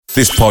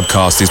This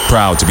podcast is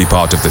proud to be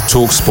part of the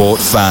TalkSport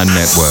Fan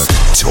Network.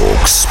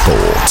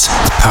 TalkSport.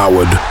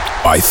 Powered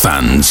by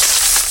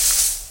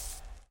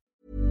fans.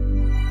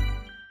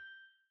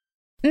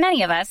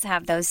 Many of us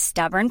have those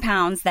stubborn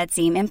pounds that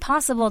seem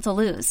impossible to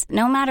lose,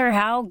 no matter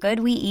how good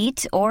we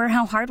eat or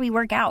how hard we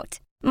work out.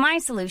 My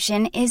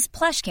solution is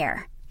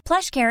PlushCare.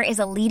 PlushCare is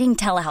a leading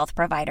telehealth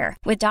provider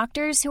with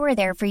doctors who are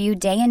there for you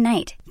day and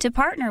night to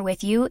partner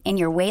with you in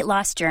your weight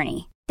loss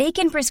journey. They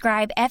can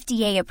prescribe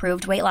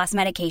FDA-approved weight loss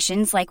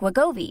medications like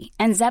Wegovy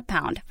and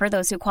Zepbound for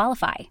those who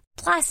qualify.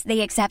 Plus,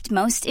 they accept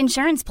most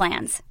insurance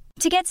plans.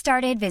 To get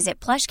started, visit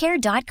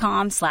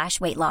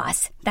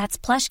plushcare.com/weightloss. That's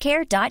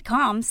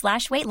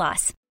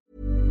plushcare.com/weightloss.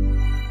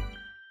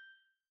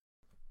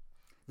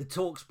 The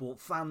TalkSport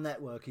Fan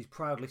Network is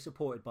proudly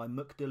supported by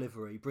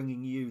McDelivery,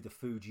 bringing you the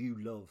food you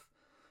love.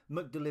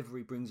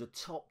 McDelivery brings a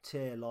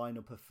top-tier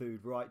lineup of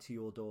food right to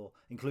your door,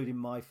 including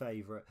my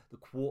favourite, the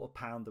Quarter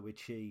Pounder with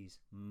cheese.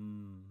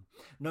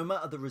 No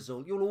matter the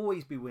result, you'll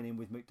always be winning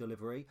with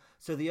McDelivery,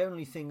 so the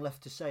only thing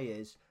left to say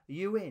is, are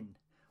you in?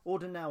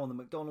 Order now on the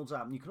McDonald's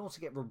app, and you can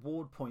also get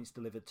reward points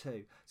delivered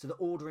too, so that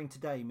ordering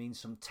today means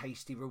some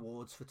tasty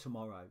rewards for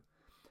tomorrow.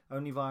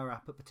 Only via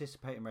app at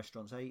participating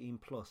restaurants. 18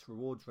 plus.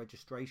 Rewards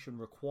registration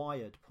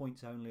required.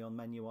 Points only on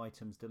menu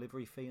items.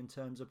 Delivery fee and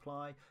terms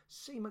apply.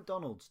 See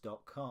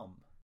mcdonalds.com.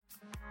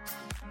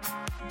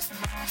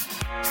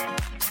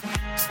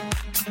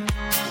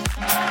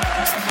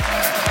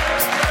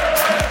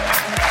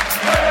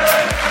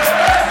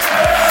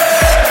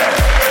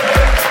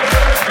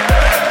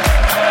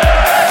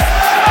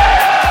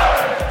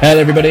 Hello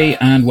everybody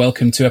and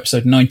welcome to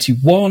episode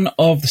 91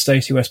 of the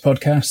Stacey West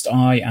podcast.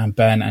 I am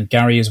Ben and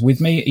Gary is with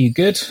me. Are you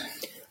good?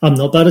 I'm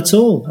not bad at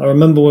all. I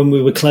remember when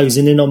we were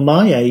closing in on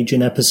my age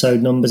in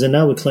episode numbers, and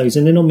now we're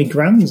closing in on my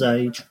grand's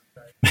age.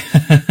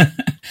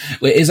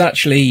 Well, it is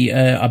actually,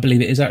 I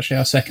believe it is actually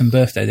our second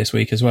birthday this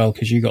week as well,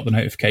 because you got the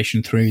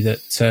notification through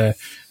that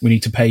we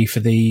need to pay for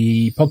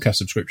the podcast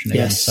subscription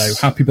again. Yes. So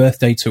happy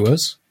birthday to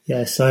us.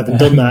 Yes, I haven't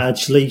done that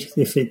actually.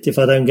 If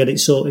I don't get it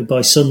sorted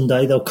by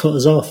Sunday, they'll cut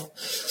us off.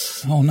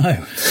 Oh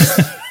no.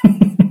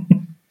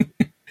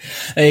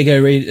 There you go,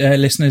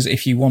 listeners.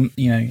 If you want,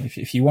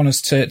 if you want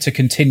us to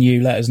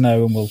continue, let us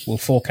know, and we'll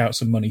fork out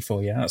some money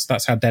for you.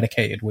 That's how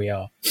dedicated we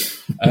are.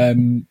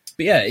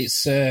 But yeah,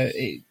 it's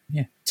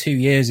 2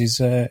 years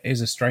is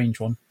a strange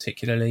one,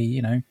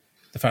 particularly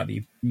the fact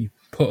that you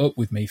put up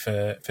with me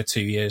for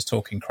 2 years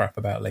talking crap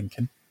about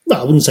Lincoln.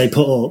 Well, I wouldn't say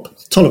put up,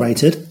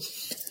 tolerated.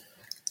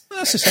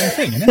 That's the same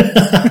thing, isn't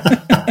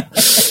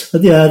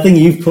it? Yeah, I think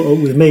you've put up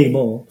with me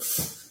more.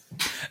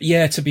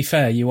 Yeah, to be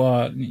fair, you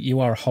are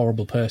a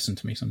horrible person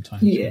to me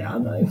sometimes. Yeah, I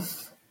know.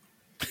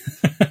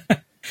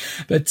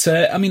 But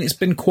I mean, it's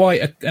been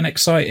quite an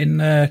exciting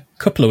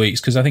couple of weeks,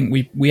 because I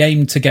think we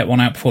aimed to get one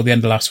out before the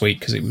end of last week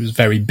because it was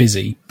very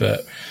busy.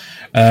 But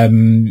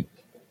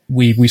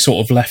we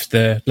sort of left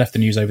the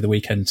news over the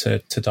weekend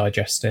to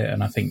digest it,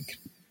 and I think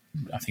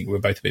we were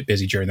both a bit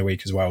busy during the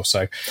week as well.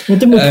 So, well,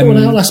 didn't we put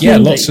one out last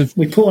Monday?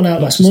 We put one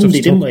out last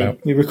Monday, didn't we?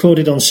 We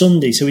recorded on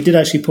Sunday, so we did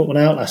actually put one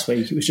out last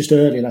week. It was just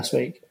early last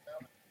week.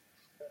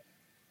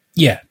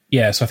 Yeah.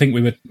 So I think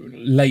we were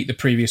late the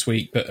previous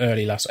week, but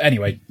early last.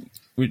 Anyway,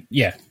 we're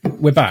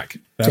back.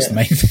 That's the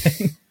main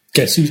thing.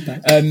 Guess who's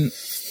back?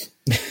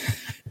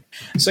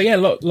 So yeah,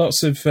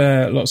 lots of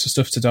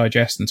stuff to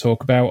digest and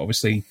talk about.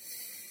 Obviously,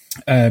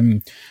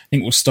 I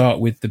think we'll start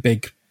with the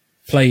big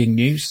playing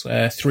news.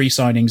 3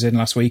 signings in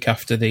last week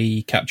after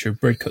the capture of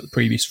Bridcut the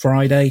previous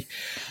Friday.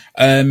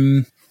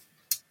 I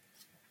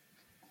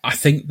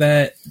think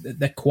they're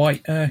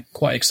quite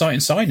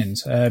exciting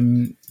signings.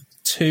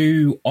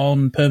 2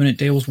 on permanent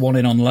deals, 1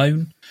 in on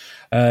loan.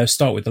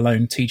 Start with the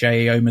loan.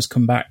 TJ Ayoma's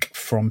come back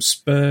from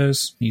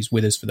Spurs. He's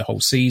with us for the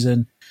whole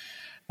season.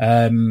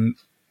 It'll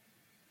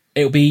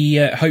be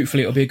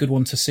hopefully it'll be a good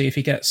one to see if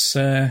he gets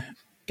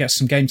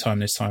some game time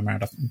this time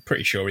around. I'm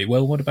pretty sure he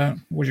will. What do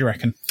you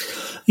reckon?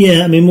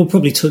 Yeah, I mean, we'll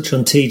probably touch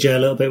on TJ a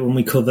little bit when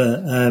we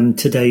cover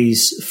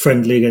today's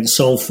friendly against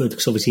Salford,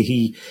 because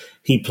obviously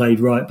he played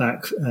right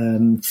back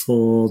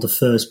for the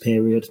first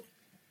period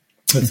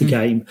of the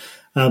game.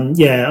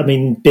 I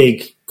mean,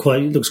 big,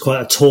 looks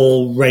quite a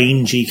tall,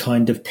 rangy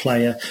kind of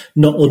player,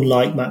 not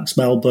unlike Max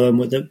Melbourne,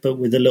 but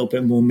with a little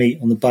bit more meat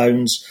on the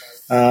bones.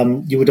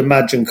 You would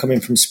imagine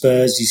coming from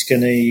Spurs, he's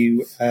going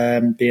to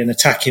be an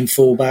attacking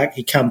fullback.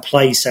 He can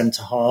play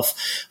centre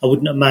half. I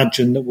wouldn't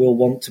imagine that we'll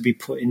want to be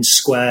putting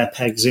square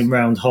pegs in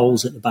round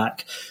holes at the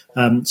back.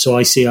 So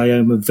I see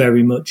Ayoma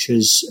very much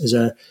as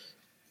a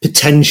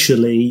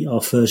potentially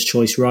our first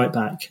choice right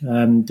back,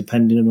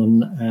 depending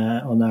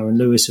on Aaron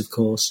Lewis, of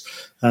course.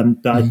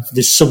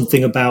 There's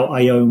something about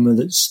Ayoma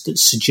that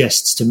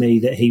suggests to me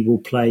that he will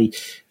play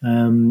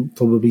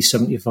probably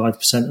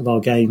 75% of our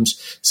games.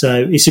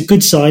 So it's a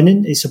good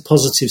signing. It's a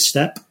positive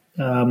step.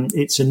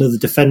 It's another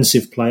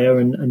defensive player,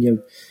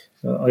 and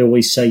I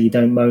always say you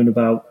don't moan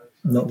about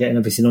not getting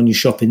everything on your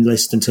shopping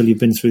list until you've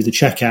been through the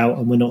checkout,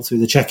 and we're not through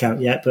the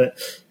checkout yet. But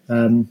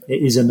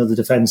it is another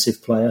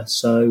defensive player,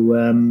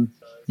 so.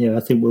 I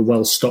think we're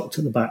well stocked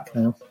at the back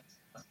now.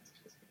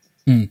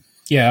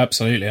 Yeah,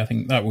 absolutely. I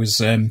think that was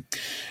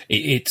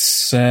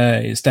it's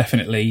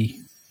definitely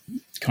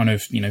kind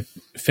of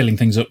filling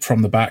things up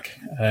from the back.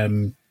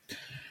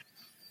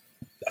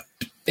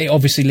 It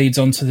obviously leads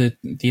on to the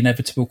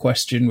inevitable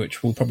question,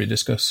 which we'll probably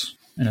discuss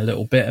in a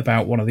little bit,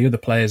 about one of the other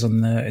players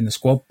in the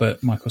squad.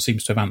 But Michael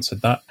seems to have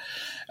answered that.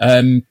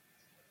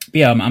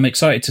 Yeah, I'm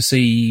excited to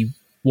see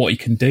what he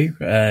can do.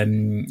 I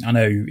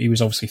know he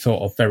was obviously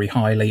thought of very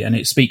highly, and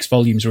it speaks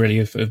volumes really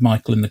of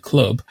Michael and the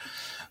club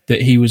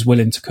that he was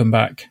willing to come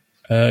back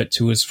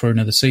to us for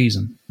another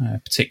season.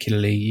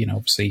 Particularly,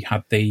 obviously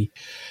had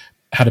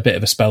a bit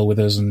of a spell with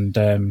us and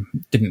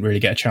didn't really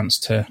get a chance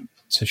to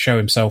show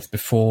himself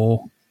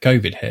before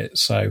COVID hit.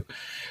 So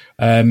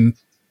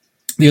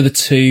the other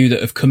two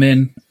that have come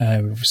in,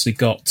 we've obviously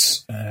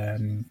got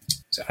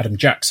Adam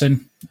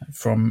Jackson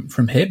from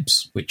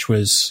Hibs, which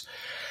was,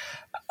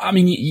 I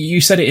mean,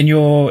 you said it in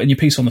your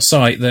piece on the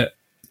site that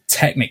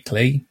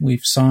technically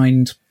we've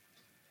signed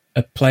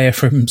a player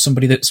from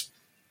somebody that's,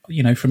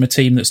 from a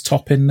team that's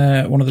top in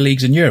one of the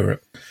leagues in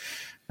Europe.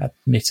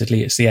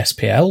 Admittedly, it's the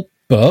SPL,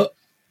 but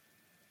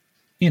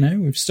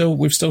we've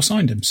still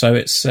signed him. So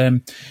it's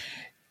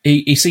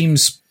he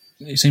seems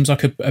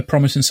like a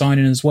promising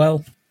signing as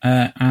well.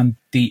 And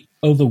the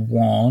other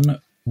one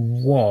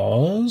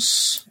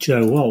was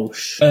Joe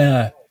Walsh.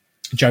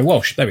 Joe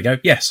Walsh. There we go.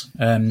 Yes,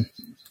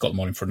 got them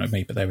all in front of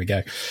me, but there we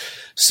go.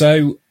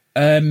 So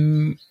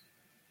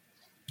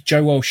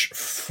Joe Walsh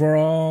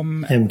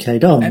from MK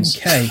Dons.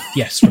 MK,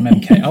 yes, from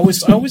MK. I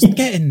was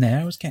getting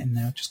there.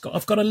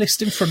 I've got a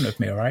list in front of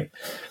me. All right.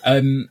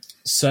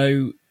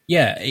 So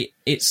yeah,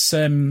 it's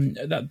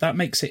that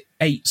makes it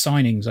 8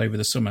 signings over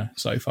the summer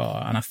so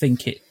far, and I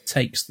think it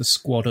takes the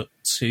squad up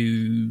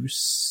to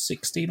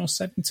 16 or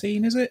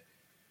 17. Is it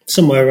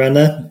somewhere around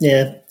there?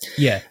 Yeah.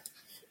 Yeah.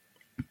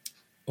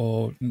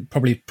 Or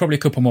probably a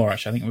couple more,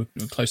 actually. I think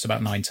we're close to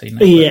about 19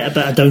 now. Yeah,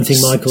 but I don't think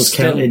Michael's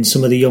counting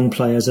some of the young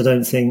players. I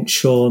don't think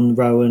Sean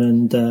Rowan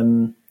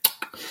and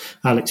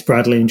Alex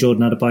Bradley and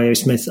Jordan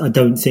Adebayo-Smith, I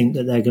don't think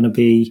that they're going to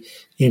be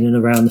in and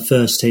around the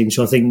first team.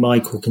 So I think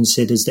Michael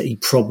considers that he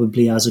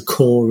probably has a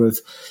core of,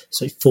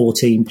 say,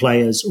 14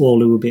 players,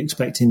 all who will be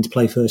expecting to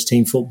play first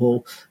team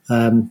football.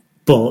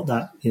 But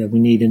that, we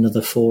need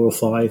another 4 or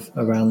 5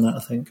 around that, I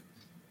think.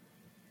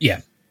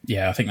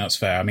 Yeah, I think that's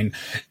fair. I mean,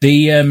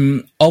 the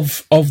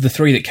of the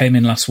 3 that came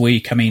in last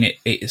week, I mean,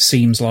 it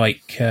seems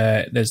like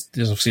there's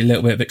obviously a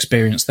little bit of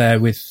experience there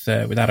with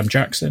Adam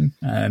Jackson.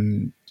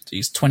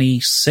 He's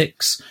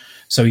 26,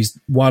 so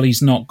while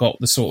he's not got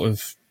the sort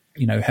of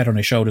head on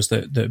his shoulders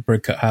that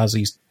Bridcut has,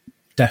 he's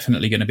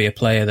definitely going to be a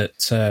player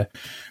that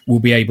will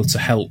be able to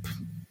help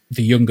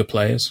the younger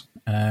players.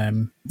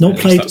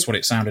 That's what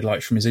it sounded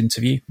like from his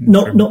interview.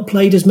 Not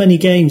played as many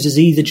games as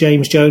either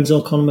James Jones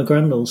or Conor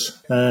McGrandles.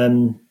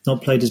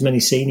 Not played as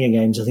many senior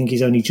games. I think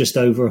he's only just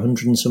over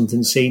 100 and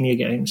something senior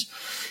games.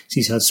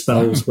 He's had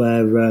spells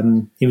where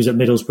he was at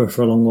Middlesbrough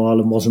for a long while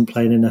and wasn't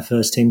playing in their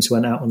first team, so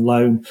went out on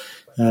loan.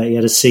 He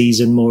had a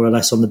season more or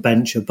less on the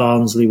bench at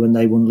Barnsley when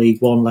they won League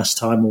One last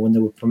time, or when they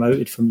were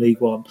promoted from League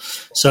One.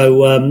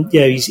 So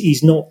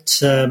he's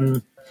not.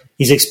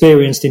 He's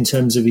experienced in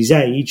terms of his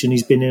age, and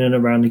he's been in and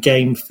around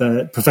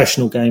the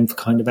professional game for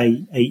kind of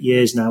eight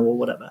years now or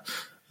whatever.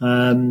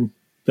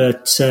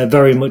 But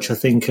very much, I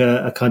think,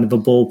 a kind of a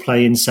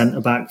ball-playing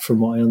centre-back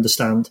from what I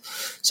understand.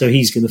 So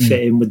he's going to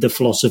fit in with the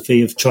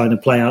philosophy of trying to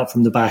play out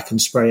from the back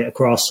and spray it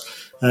across.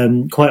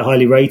 Quite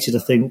highly rated, I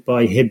think,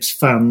 by Hibs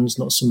fans,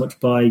 not so much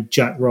by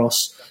Jack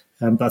Ross.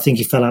 But I think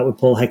he fell out with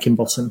Paul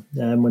Heckingbottom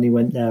when he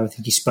went there. I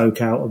think he spoke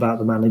out about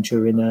the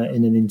manager in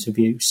an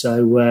interview.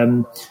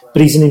 So,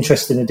 but he's an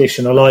interesting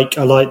addition. I like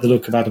the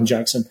look of Adam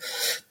Jackson.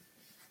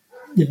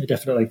 Yeah,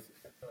 definitely.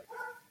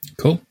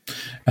 Cool.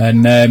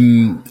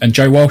 And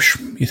Joe Walsh,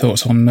 your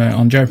thoughts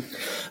on Joe?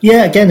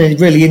 Yeah, again, a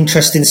really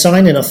interesting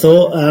signing, I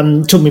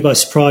thought. Took me by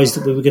surprise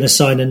that we were going to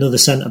sign another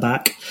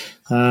centre-back.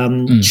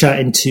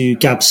 Chatting to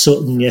Gab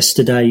Sutton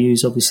yesterday,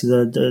 who's obviously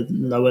the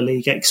lower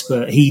league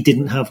expert, he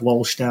didn't have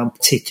Walsh down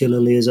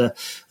particularly as a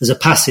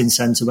passing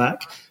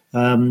centre-back.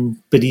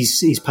 But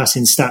his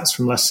passing stats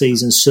from last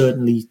season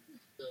certainly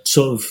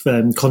sort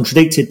of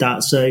contradicted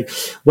that. So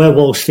where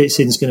Walsh fits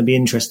in is going to be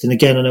interesting.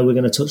 Again, I know we're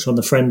going to touch on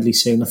the friendly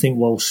soon. I think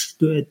Walsh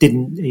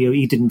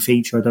didn't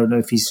feature. I don't know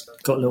if he's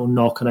got a little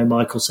knock. I know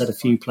Michael said a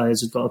few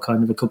players have got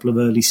a couple of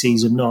early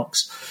season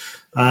knocks.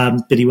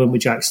 But he went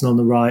with Jackson on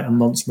the right and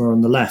Monsmer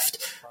on the left.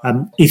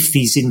 If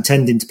he's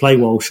intending to play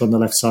Walsh on the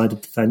left side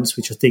of the fence,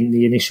 which I think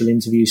the initial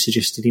interview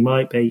suggested he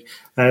might be,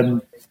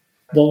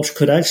 Walsh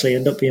could actually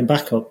end up being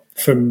backup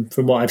from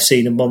what I've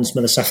seen in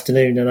Monsmer this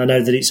afternoon. And I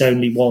know that it's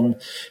only one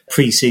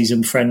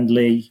pre-season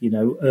friendly,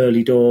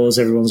 early doors,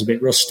 everyone's a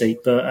bit rusty,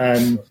 but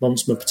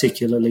Monsmer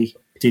particularly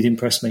did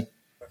impress me.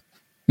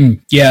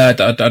 Yeah,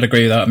 I'd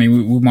agree with that. I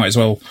mean, we might as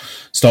well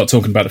start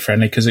talking about the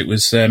friendly, because it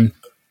was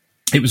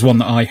one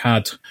that I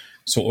had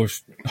sort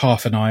of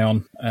half an eye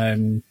on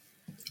the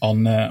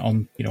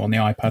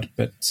iPad,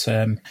 but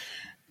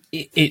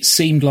it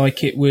seemed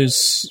like it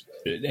was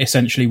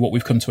essentially what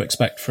we've come to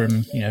expect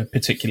from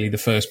particularly the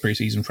first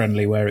pre-season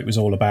friendly, where it was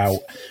all about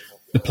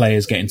the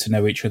players getting to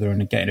know each other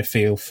and getting a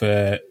feel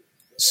for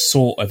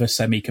sort of a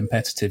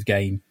semi-competitive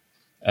game.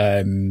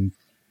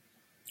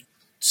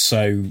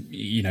 So,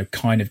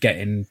 kind of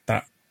getting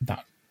that.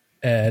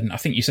 And I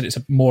think you said it's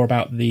more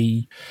about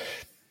the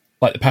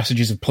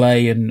passages of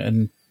play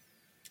and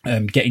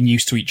getting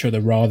used to each other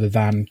rather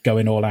than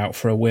going all out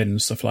for a win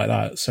and stuff like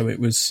that. So it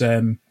was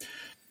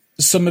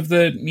some of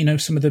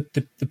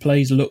the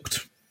plays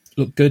looked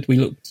good. We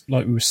looked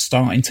like we were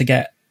starting to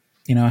get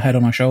a head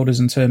on our shoulders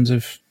in terms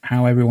of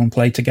how everyone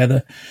played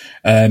together.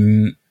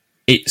 It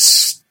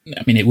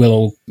will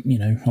all,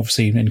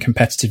 obviously in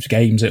competitive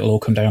games, it'll all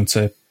come down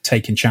to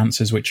taking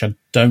chances, which I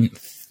don't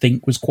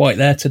think was quite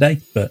there today.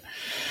 But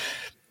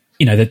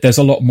there's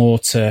a lot more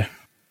to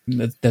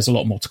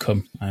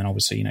come, and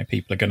obviously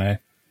people are going to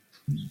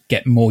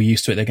get more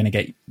used to it. They're going to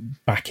get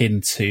back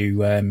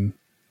into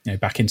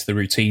the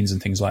routines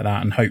and things like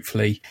that, and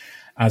hopefully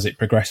as it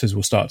progresses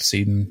we'll start to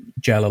see them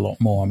gel a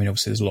lot more. I mean,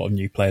 obviously there's a lot of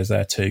new players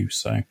there too,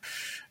 so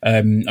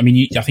I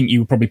think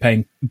you were probably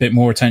paying a bit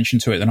more attention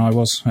to it than I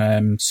was.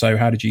 So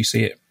how did you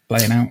see it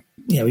playing out?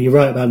 Yeah, well, you're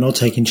right about not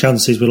taking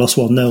chances. We lost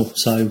 1-0,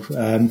 so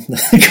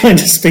it kind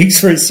of speaks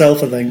for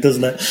itself, I think,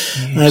 doesn't it?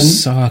 You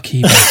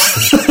sarky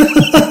bastard.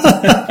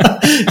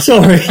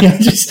 Sorry, I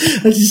just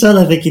sat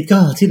there thinking,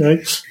 God,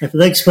 an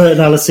expert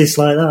analysis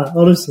like that,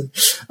 honestly.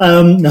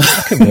 No.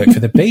 I could work for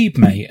the Beeb,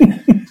 mate.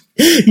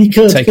 You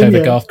could take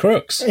over Garth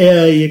Crooks.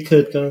 Yeah, you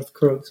could, Garth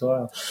Crooks.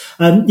 Wow.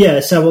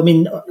 So I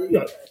mean,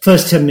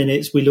 first 10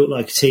 minutes we looked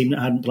like a team that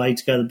hadn't played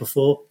together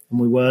before, and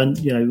we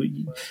weren't.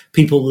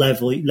 People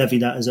levy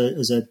that as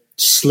a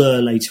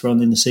slur later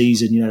on in the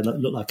season.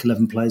 Looked like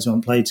 11 players who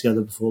hadn't played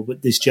together before,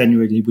 but this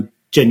genuinely we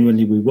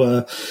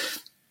were.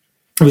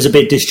 It was a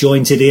bit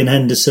disjointed. Ian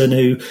Henderson,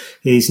 who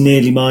is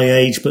nearly my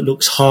age but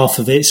looks half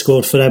of it,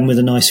 scored for them with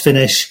a nice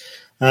finish.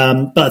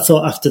 But I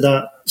thought after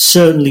that,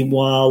 certainly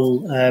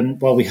while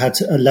we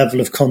had a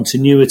level of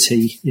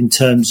continuity in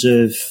terms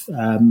of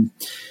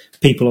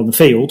people on the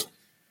field,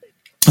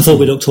 I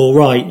thought we looked all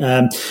right.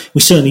 We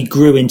certainly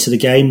grew into the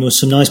game. There were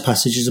some nice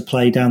passages of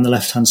play down the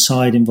left-hand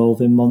side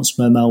involving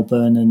Monsmer,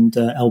 Melbourne and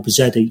El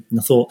Bouzedi. And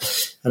I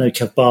know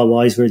Kev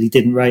Barwise really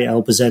didn't rate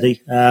El Bouzedi.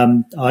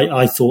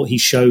 I thought he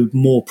showed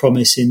more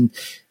promise in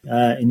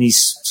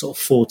his sort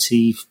of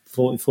 40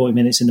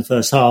 minutes in the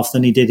first half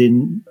than he did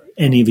in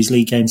any of his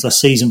league games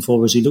last season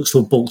for us. He looks to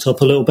have bulked up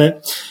a little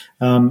bit.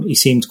 He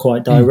seemed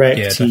quite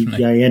direct.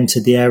 He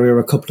entered the area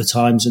a couple of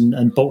times,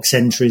 and box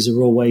entries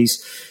are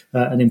always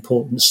an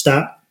important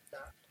stat.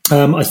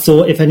 I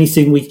thought, if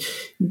anything,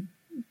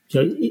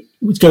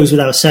 it goes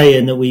without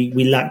saying that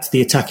we lacked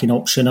the attacking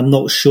option. I'm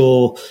not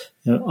sure.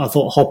 I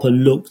thought Hopper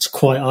looked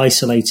quite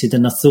isolated,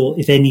 and I thought,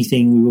 if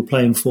anything, we were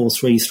playing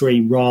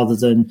 4-3-3 rather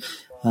than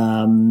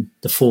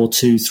the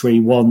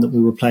 4-2-3-1 that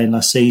we were playing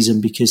last season,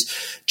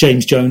 because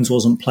James Jones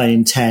wasn't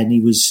playing 10.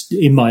 He was,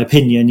 in my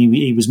opinion,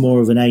 he was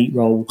more of an 8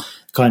 role,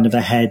 kind of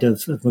ahead of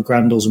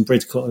McGrandles and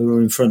Bridcut, who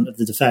were in front of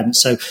the defence.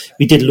 So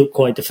we did look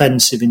quite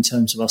defensive in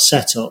terms of our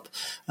setup,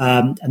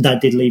 and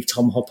that did leave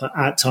Tom Hopper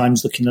at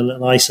times looking a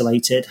little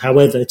isolated.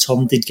 However,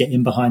 Tom did get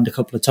in behind a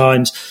couple of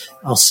times.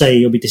 I'll say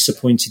he'll be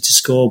disappointed to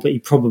score, but he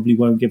probably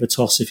won't give a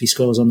toss if he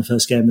scores on the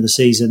first game of the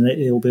season.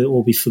 It'll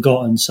all be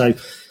forgotten. So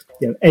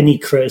any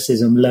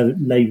criticism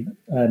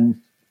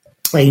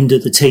aimed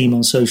at the team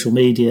on social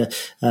media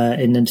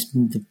in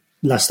the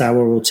last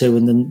hour or two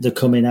and then the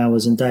coming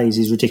hours and days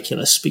is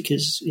ridiculous,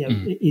 because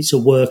it's a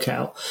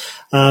workout.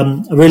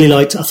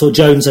 I thought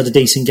Jones had a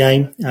decent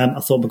game. I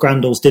thought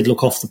McGrandles did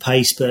look off the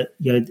pace, but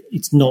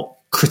it's not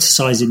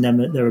criticising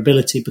them at their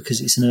ability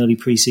because it's an early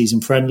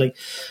pre-season friendly.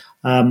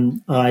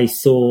 I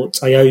thought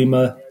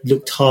Ioma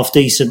looked half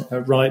decent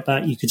at right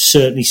back. You could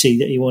certainly see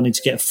that he wanted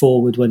to get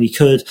forward when he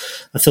could.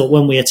 I thought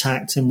when we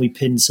attacked and we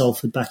pinned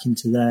Salford back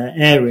into their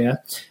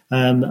area,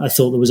 I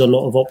thought there was a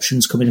lot of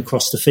options coming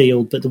across the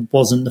field, but there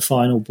wasn't the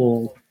final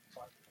ball.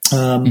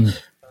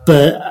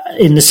 But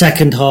in the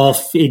second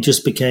half, it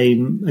just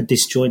became a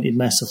disjointed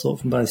mess, I thought,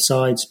 from both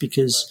sides,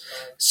 because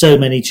so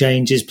many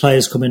changes,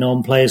 players coming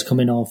on, players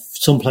coming off,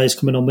 some players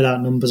coming on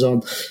without numbers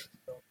on.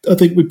 I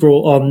think we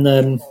brought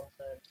on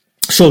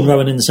Sean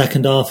Rowan in the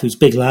second half, who's a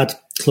big lad.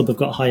 Club have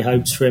got high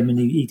hopes for him, and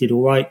he did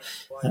all right.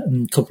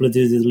 A couple of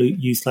the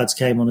youth lads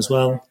came on as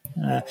well.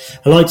 I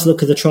liked the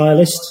look of the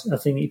trialist. I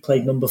think he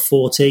played number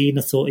 14.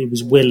 I thought he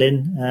was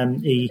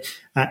willing. He,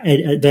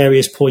 at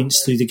various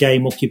points through the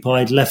game,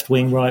 occupied left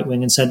wing, right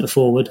wing and centre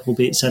forward,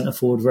 albeit centre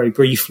forward very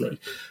briefly.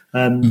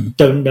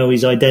 Don't know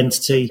his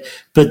identity.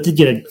 But,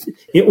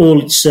 it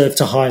all served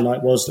to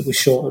highlight was that we're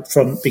short up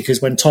front,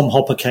 because when Tom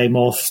Hopper came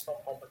off,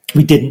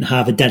 we didn't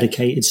have a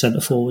dedicated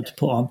centre forward to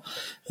put on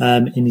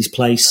in his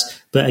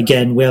place. But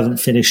again, we haven't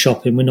finished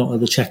shopping. We're not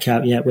at the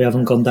checkout yet. We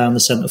haven't gone down the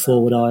centre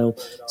forward aisle.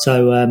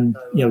 So,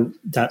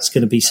 that's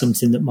going to be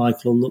something that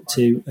Michael will look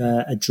to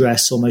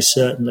address almost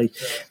certainly.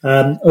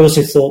 I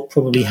also thought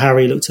probably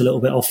Harry looked a little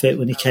bit off it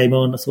when he came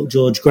on. I thought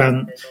George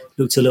Grant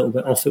looked a little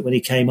bit off it when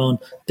he came on.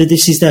 But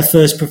this is their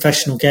first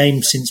professional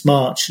game since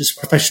March as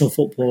professional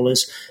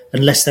footballers.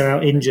 Unless they're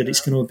out injured,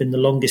 it's going to have been the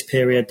longest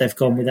period they've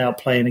gone without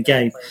playing a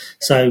game.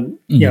 So,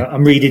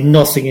 I'm reading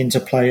nothing into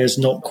players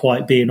not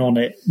quite being on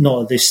it,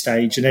 not at this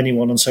stage. And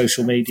anyone on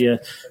social media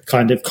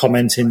kind of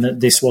commenting that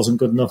this wasn't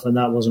good enough and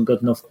that wasn't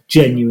good enough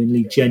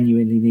genuinely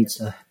needs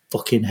their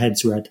fucking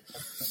heads read.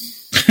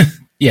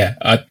 Yeah,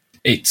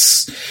 it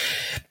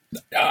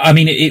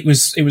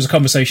was a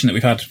conversation that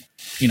we've had,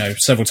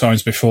 several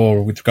times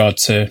before with regard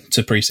to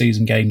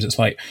pre-season games. It's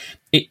like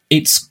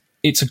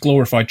it's a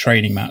glorified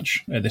training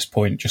match at this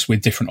point, just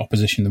with different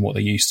opposition than what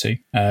they're used to.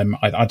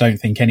 I don't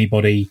think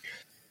anybody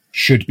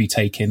should be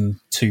taking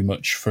too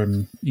much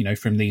from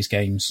these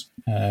games.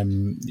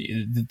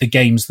 The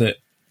games that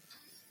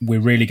we're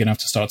really going to have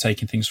to start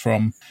taking things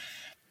from,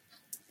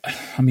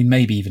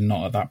 maybe even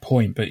not at that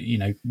point, but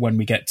when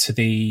we get to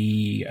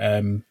the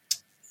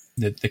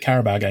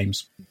Carabao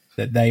games,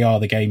 that they are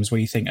the games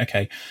where you think,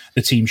 okay,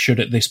 the team should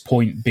at this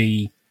point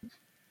be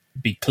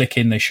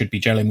clicking, they should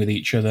be gelling with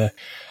each other.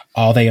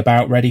 Are they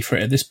about ready for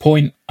it at this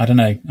point? I don't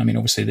know.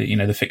 Obviously,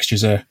 the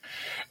fixtures are.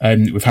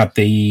 We've had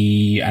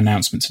the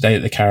announcement today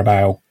that the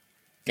Carabao.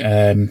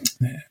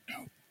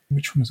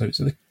 Which one was it?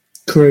 The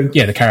Crew.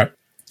 Yeah, the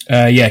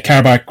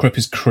Carabao Cup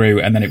is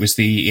Crew, and then it was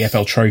the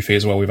EFL Trophy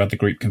as well. We've had the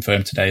group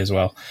confirmed today as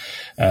well.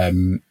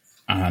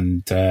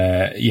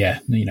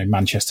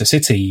 Manchester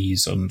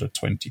City's under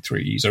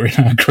 23s are in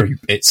our group.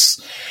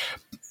 It's.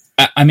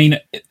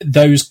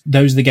 Those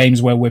are the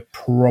games where we're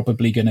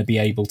probably going to be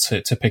able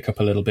to pick up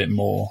a little bit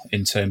more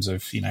in terms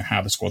of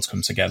how the squads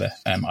come together.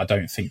 I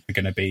don't think we're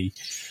going to be.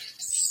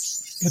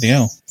 Bloody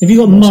hell! Have you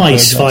got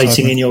mice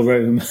fighting in your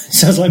room?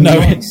 Sounds like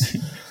mice.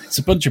 It's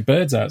a bunch of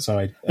birds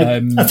outside. I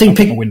think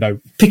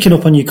picking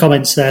up on your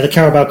comments there, the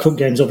Carabao Cup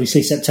game's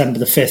obviously September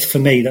the 5th. For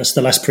me, that's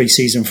the last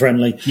pre-season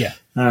friendly. Yeah.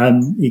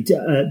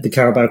 The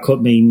Carabao Cup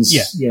means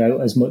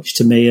as much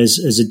to me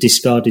as a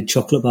discarded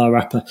chocolate bar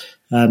wrapper.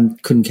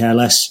 Couldn't care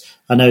less.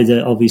 I know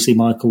that obviously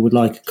Michael would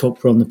like a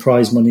cup run. The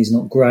prize money's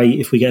not great.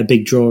 If we get a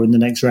big draw in the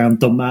next round,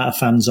 doesn't matter,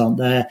 fans aren't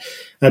there.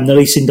 The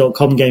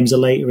leasing.com games are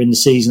later in the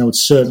season. I would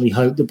certainly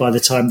hope that by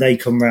the time they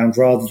come round,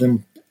 rather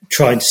than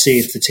trying to see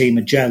if the team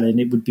are gelling,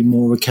 it would be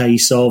more a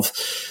case of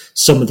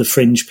some of the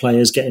fringe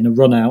players getting a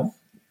run out.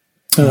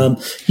 Your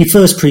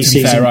first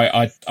pre-season. To be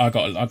fair, I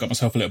got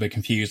myself a little bit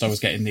confused. I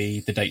was getting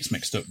the dates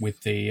mixed up with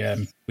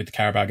the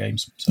Carabao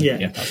games. So,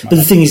 but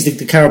the thing is,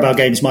 the Carabao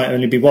games might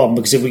only be one,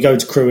 because if we go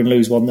to Crew and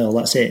lose 1-0,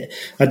 that's it.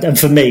 And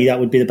for me, that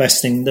would be the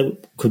best thing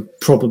that could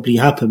probably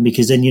happen,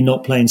 because then you're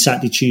not playing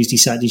Saturday,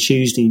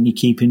 Tuesday, and you're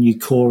keeping your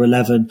core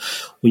 11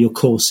 or your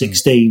core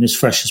 16 as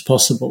fresh as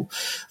possible.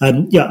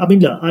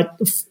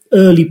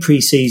 Early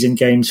pre-season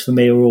games for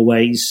me are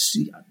always.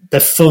 They're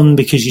fun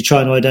because you're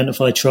trying to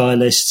identify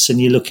trialists and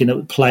you're looking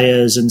at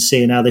players and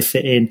seeing how they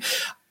fit in.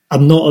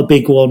 I'm not a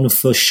big one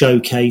for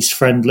showcase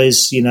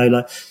friendlies,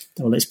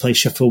 let's play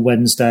Sheffield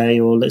Wednesday,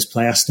 or let's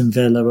play Aston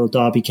Villa or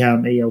Derby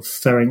County or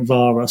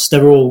Ferencváros.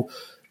 They're all,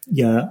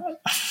 I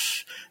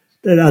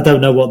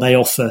don't know what they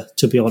offer,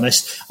 to be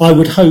honest. I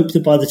would hope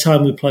that by the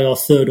time we play our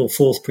third or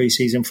fourth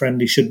pre-season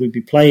friendly, should we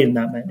be playing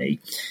that many,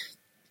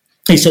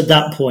 it's at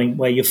that point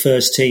where your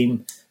first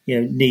team,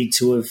 need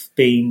to have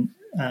been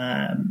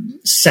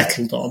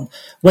settled on.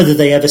 Whether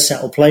they ever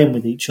settle playing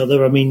with each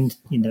other,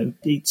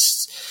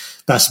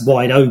 that's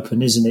wide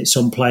open, isn't it?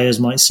 Some players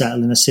might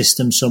settle in a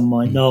system, some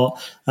might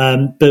not.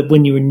 But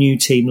when you're a new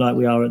team like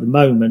we are at the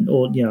moment,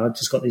 I've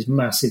just got this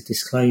massive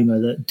disclaimer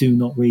that do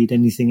not read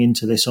anything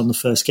into this on the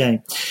first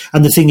game.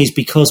 And the thing is,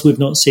 because we've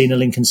not seen a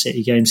Lincoln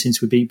City game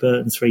since we beat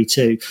Burton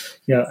 3-2,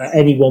 at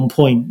any one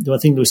point, I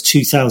think there was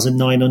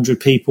 2,900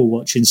 people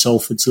watching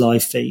Salford's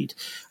live feed.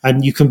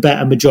 And you can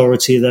bet a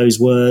majority of those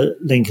were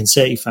Lincoln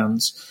City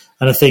fans.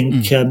 And I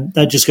think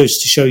that just goes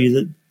to show you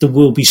that there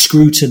will be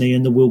scrutiny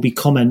and there will be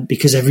comment,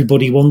 because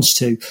everybody wants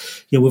to.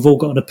 We've all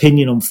got an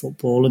opinion on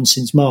football, and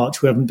since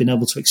March we haven't been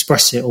able to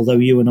express it, although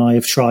you and I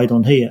have tried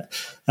on here.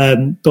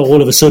 But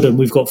all of a sudden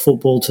we've got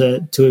football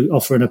to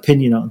offer an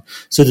opinion on.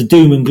 So the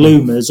doom and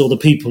gloomers, or the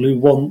people who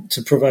want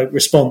to provoke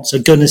response, are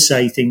going to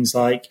say things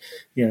like,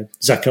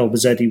 Zach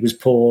Elbazedi was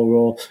poor,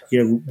 or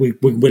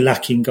we're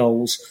lacking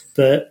goals.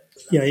 But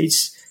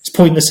it's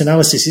pointless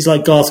analysis. It's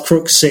like Garth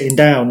Crooks sitting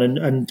down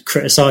and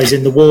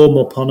criticising the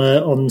warm-up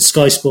on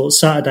Sky Sports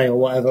Saturday or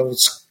whatever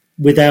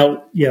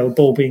without a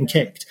ball being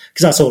kicked,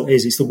 because that's all it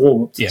is. It's the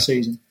warm-up to the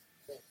season.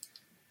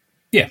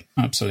 Yeah,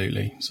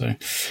 absolutely. So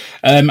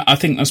I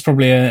think that's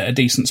probably a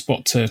decent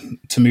spot to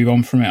move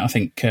on from it. I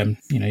think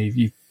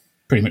you've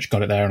pretty much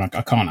got it there, and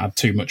I can't add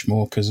too much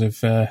more because of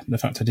the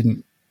fact I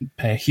didn't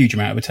pay a huge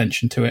amount of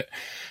attention to it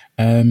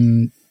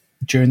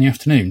during the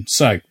afternoon.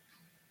 So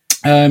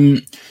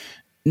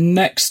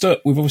next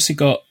up, we've obviously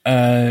got,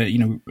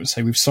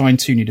 we've signed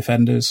 2 new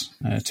defenders,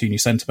 2 new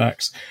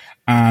centre-backs,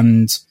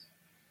 and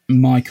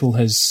Michael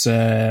has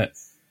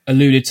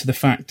alluded to the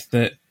fact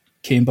that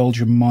Cian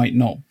Bolger might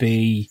not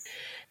be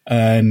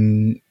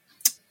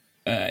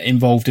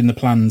involved in the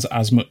plans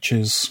as much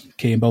as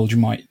Cian Bolger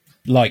might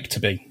like to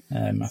be.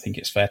 I think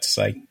it's fair to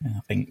say. I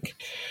think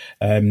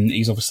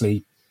he's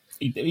obviously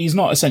he's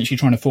not essentially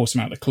trying to force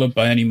him out of the club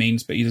by any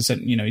means, but he's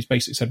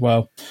basically said,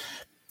 well,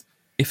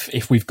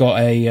 if we've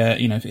got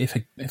if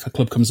a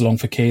club comes along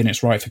for Cian,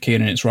 it's right for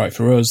Cian and it's right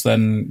for us,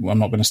 then I'm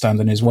not going to stand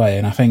in his way.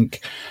 And I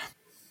think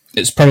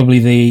it's probably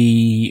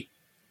the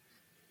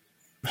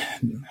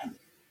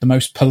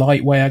most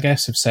polite way, I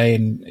guess, of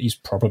saying he's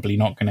probably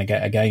not going to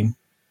get a game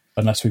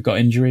unless we've got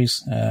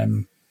injuries.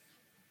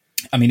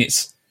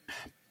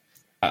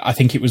 I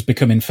think it was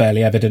becoming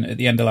fairly evident at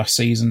the end of last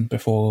season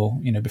before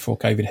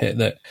COVID hit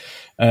that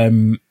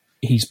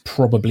he's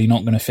probably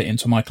not going to fit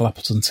into Michael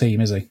Appleton's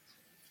team, is he?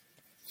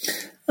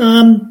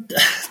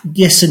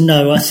 Yes and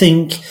no. I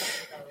think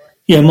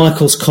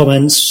Michael's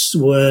comments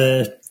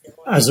were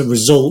as a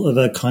result of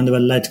a kind of a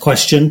led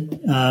question,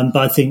 but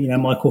I think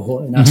Michael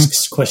Horton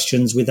asks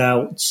questions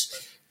without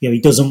he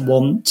doesn't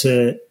want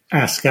to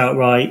ask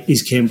outright,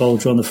 is Cian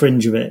Bolger on the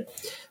fringe of it?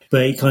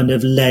 But he kind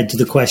of led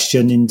the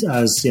question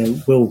as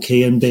will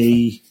Cian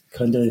be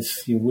kind of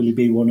will he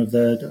be one of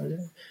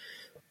the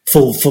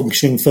full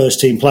functioning first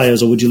team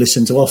players, or would you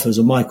listen to offers?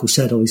 And Michael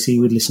said obviously he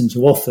would listen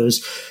to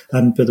offers,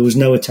 but there was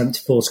no attempt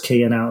to force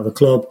Cian out of the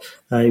club.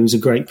 He was a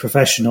great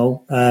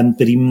professional,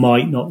 but he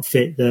might not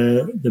fit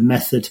the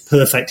method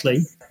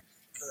perfectly.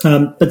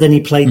 But then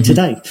he played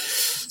today,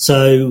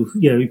 so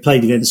he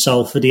played against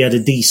Salford. He had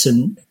a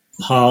decent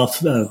half.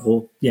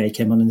 He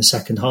came on in the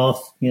second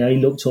half. He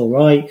looked all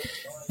right.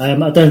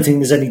 I don't think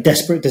there's any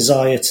desperate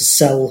desire to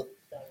sell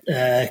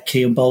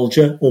Cian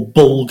Bolger, or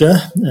Bulger,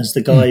 as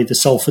the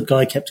Salford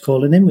guy kept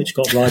calling him, which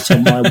got right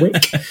on my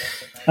wick.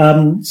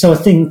 So I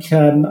think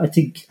I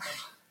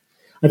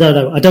don't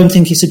know. I don't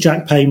think it's a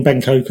Jack Payne,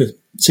 Ben Coker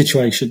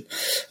situation.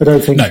 I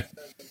don't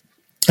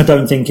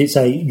think it's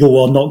a you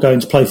are not going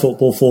to play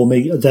football for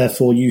me,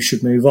 therefore you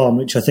should move on,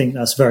 which I think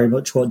that's very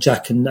much what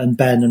Jack and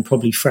Ben and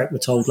probably Fred were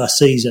told last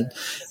season.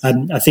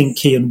 I think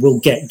Cian will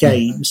get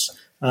games.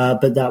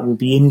 But that will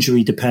be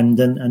injury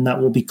dependent and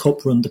that will be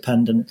cup run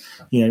dependent.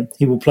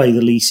 He will play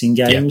the leasing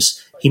games.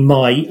 Yeah. He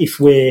might, if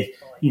we're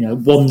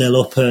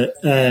 1-0 up at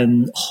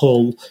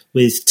Hull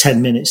with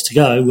 10 minutes to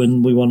go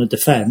and we want to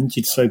defend,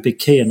 you'd throw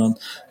Big Cian on.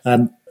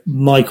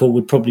 Michael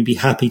would probably be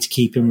happy to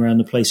keep him around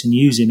the place and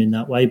use him in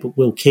that way, but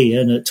will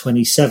Cian at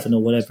 27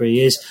 or whatever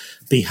he is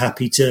be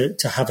happy to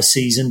have a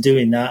season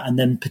doing that and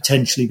then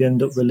potentially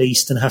end up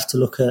released and have to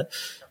look at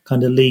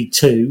kind of League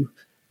Two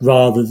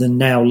rather than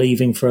now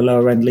leaving for a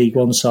lower-end League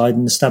One side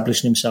and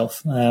establishing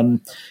himself.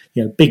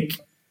 Big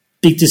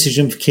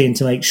decision for Cian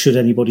to make should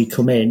anybody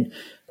come in,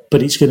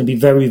 but it's going to be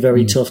very,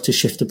 very tough to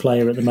shift a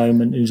player at the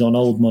moment who's on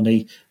old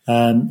money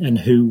and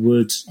who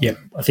would... Yeah.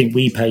 I think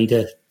we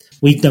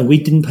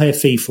didn't pay a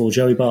fee for.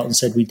 Joey Barton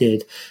said we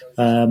did.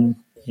 I don't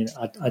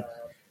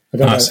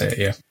know. It,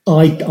 yeah.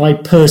 I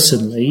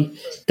personally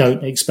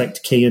don't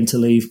expect Cian to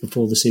leave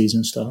before the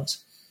season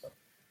starts.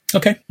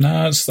 Okay,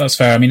 no, that's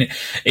fair. I mean,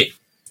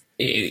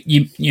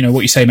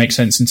 what you say makes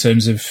sense in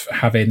terms of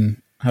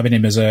having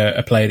him as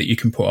a player that you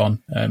can put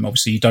on.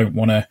 Obviously, you don't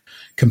want to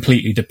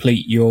completely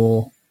deplete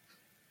your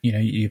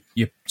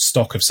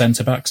stock of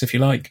centre backs, if you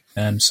like.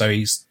 So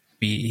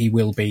he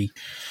will be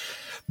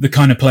the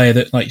kind of player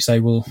that, like you say,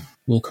 will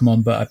come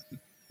on. But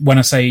when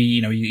I say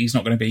he's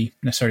not going to be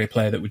necessarily a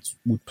player that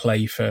would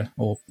play for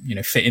or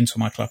fit into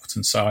Michael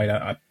Appleton's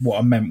side, what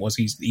I meant was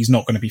he's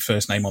not going to be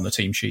first name on the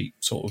team sheet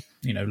sort of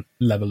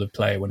level of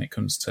player when it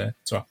comes to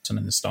Appleton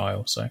and the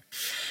style. So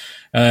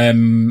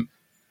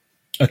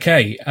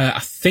okay, I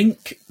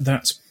think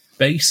that's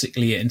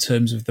basically it in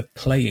terms of the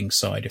playing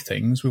side of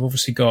things. We've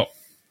obviously got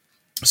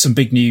some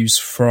big news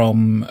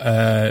from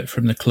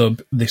the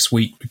club this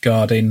week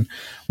regarding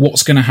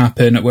what's going to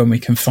happen when we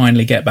can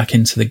finally get back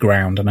into the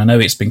ground. And I know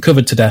it's been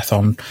covered to death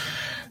on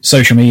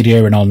social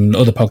media and on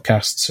other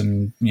podcasts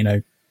and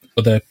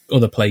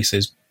other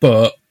places,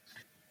 but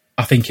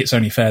I think it's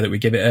only fair that we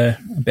give it a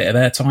bit of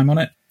airtime on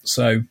it.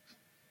 So,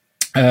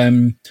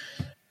 long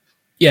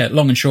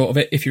and short of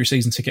it, if you're a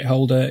season ticket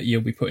holder, you'll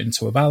be put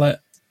into a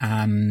ballot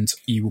and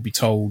you will be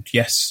told,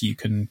 yes, you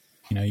can.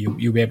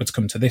 You'll be able to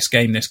come to this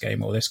game,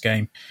 or this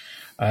game.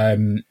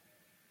 In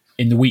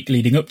the week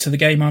leading up to the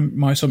game,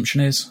 my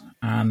assumption is.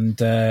 And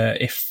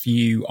if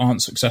you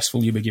aren't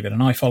successful, you'll be given an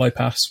iFollow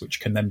pass, which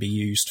can then be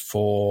used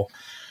for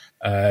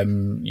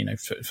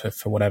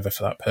whatever,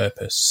 for that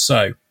purpose.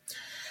 So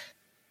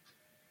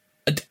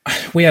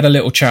we had a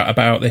little chat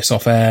about this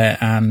off air,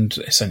 and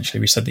essentially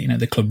we said that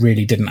the club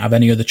really didn't have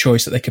any other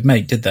choice that they could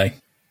make, did they?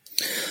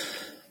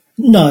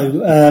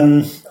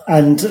 No,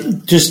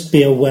 and just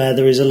be aware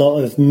there is a lot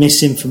of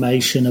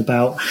misinformation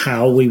about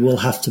how we will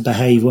have to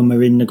behave when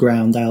we're in the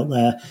ground out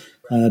there.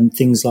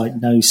 Things like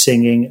no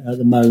singing at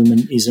the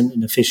moment isn't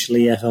an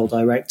officially EFL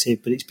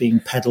directive, but it's being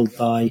peddled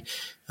by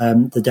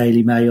the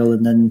Daily Mail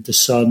and then the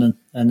Sun,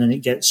 and then it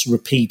gets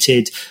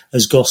repeated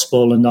as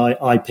gospel, and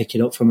I pick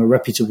it up from a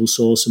reputable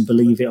source and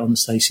believe it on the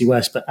Stacey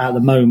West. But at the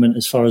moment,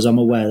 as far as I'm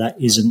aware, that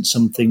isn't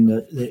something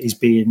that is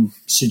being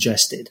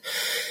suggested.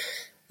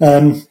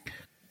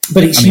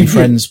 But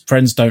it's,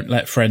 friends don't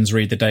let friends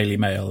read the Daily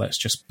Mail. Let's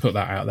just put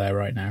that out there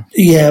right now.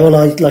 Yeah, well,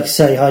 like I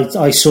say,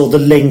 I saw the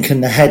link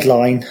and the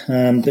headline,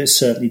 but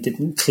certainly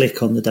didn't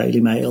click on the Daily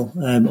Mail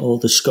or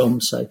the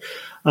Scum. So,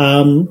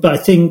 but I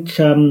think,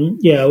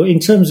 in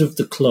terms of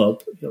the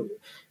club,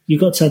 you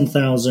got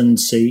 10,000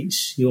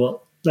 seats. You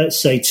got,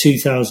 let's say,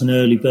 2,000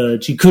 early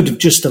birds. You could have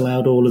just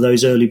allowed all of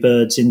those early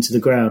birds into the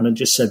ground and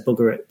just said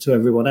bugger it to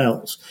everyone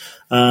else.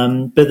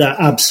 But that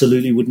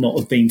absolutely would not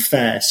have been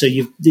fair. So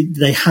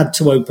they had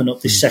to open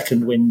up this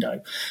second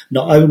window,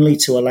 not only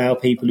to allow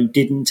people who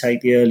didn't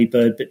take the early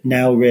bird but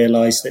now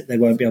realise that they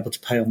won't be able to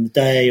pay on the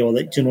day, or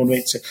that, do you know what I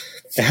mean? So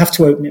they have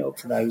to open it up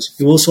for those.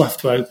 You also have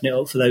to open it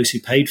up for those who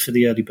paid for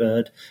the early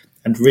bird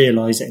and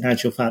realise that in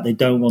actual fact they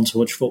don't want to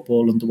watch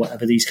football under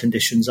whatever these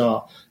conditions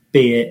are,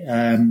 be it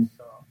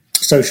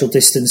social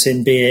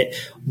distancing, be it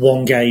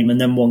one game and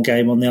then one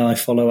game on the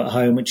iFollow at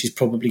home, which is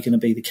probably going to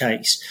be the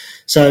case.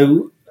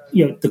 So,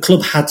 the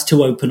club had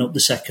to open up the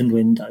second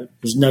window.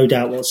 There's no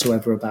doubt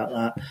whatsoever about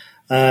that.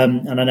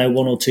 And I know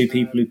one or two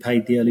people who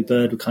paid the early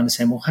bird were kind of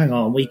saying, well, hang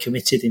on, we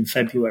committed in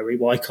February.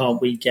 Why can't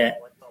we get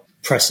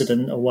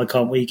precedent, or why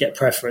can't we get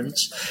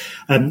preference?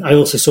 I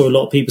also saw a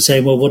lot of people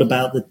saying, well, what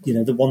about the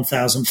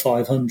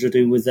 1,500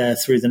 who were there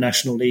through the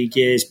National League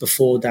years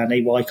before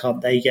Danny? Why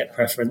can't they get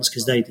preference,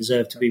 because they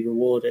deserve to be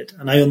rewarded?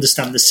 And I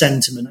understand the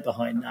sentiment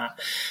behind that,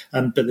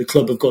 but the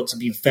club have got to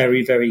be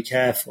very, very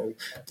careful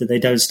that they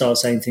don't start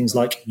saying things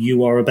like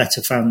you are a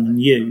better fan than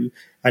you,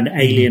 and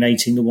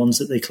alienating the ones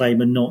that they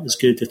claim are not as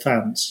good as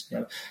fans.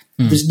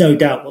 There's no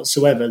doubt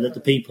whatsoever that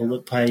the people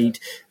that paid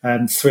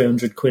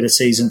 £300 a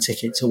season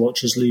ticket to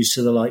watch us lose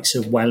to the likes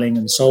of Welling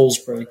and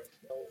Salisbury,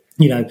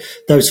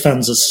 those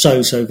fans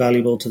are so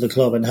valuable to the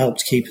club and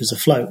helped keep us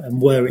afloat.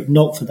 And were it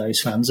not for those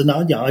fans, and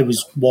I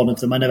was one of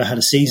them, I never had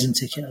a season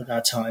ticket at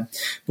that time,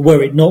 but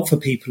were it not for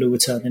people who were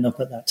turning up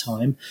at that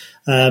time,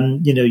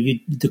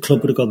 the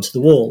club would have gone to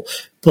the wall.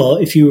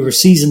 But if you were a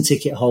season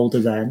ticket holder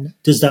then,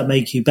 does that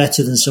make you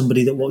better than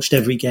somebody that watched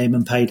every game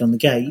and paid on the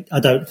gate? I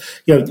don't,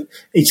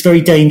 it's very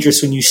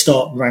dangerous when you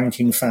start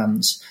ranking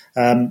fans.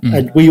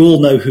 And we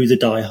all know who the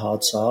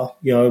diehards are.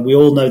 We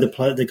all know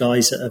the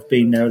guys that have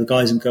been there, the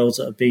guys and girls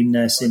that have been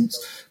there since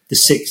the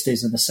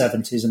 60s and the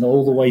 70s and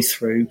all the way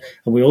through.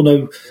 And we all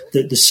know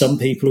that there's some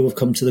people who have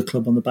come to the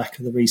club on the back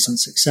of the recent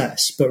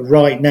success. But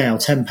right now,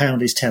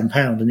 £10 is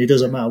 £10, and it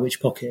doesn't matter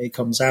which pocket it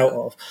comes out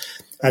of.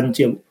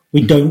 And,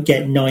 we don't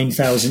get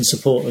 9,000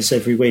 supporters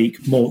every week,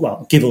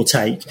 give or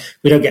take.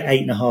 We don't get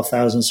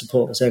 8,500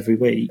 supporters every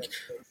week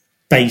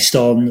based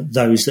on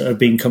those that have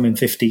been coming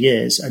 50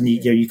 years. And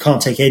you can't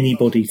take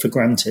anybody for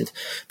granted,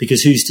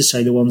 because who's to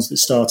say the ones that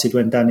started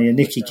when Danny and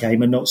Nicky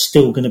came are not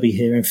still going to be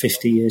here in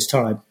 50 years'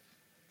 time?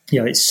 So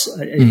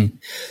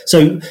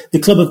the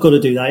club have got to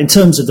do that. In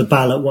terms of the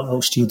ballot, what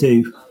else do you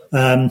do?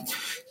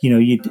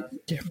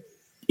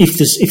 If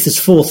there's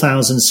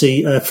 4,000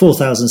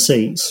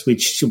 seats,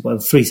 which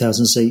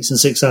 3,000 seats and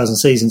 6,000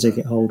 season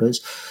ticket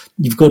holders,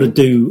 you've got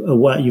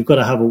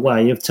to have a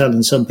way of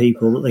telling some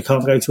people that they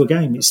can't go to a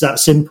game. It's that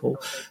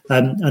simple.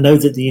 I know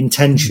that the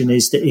intention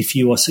is that if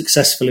you are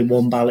successful in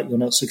one ballot, you're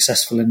not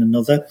successful in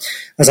another.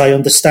 As I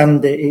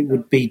understand it, it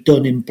would be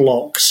done in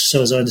blocks.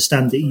 So as I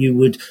understand it, you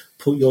would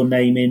put your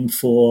name in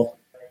for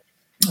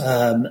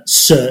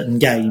certain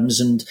games,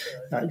 and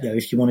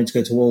if you wanted to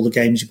go to all the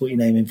games, you put your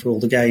name in for all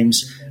the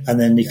games, and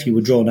then if you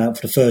were drawn out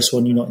for the first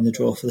one, you're not in the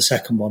draw for the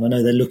second one. I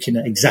know they're looking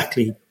at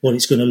exactly what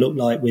it's going to look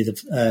like with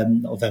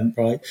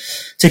Eventbrite,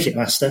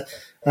 Ticketmaster,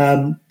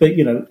 but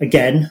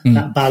again,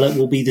 that ballot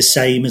will be the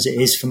same as it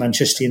is for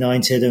Manchester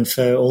United and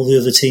for all the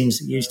other teams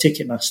that use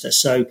Ticketmaster.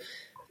 So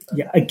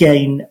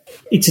again,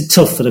 it's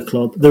tough for the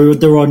club.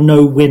 There are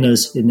no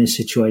winners in this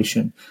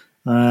situation.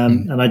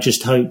 And I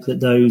just hope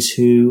that those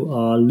who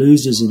are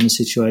losers in the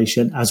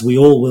situation, as we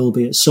all will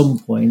be at some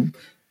point,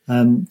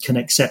 can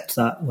accept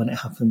that when it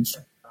happens.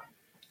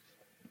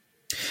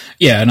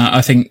 Yeah, and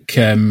I think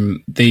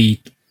the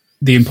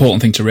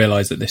important thing to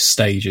realise at this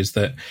stage is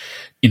that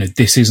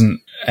this isn't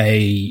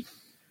a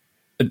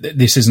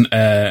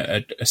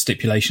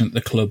stipulation that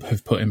the club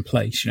have put in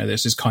place.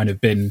 This has kind of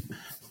been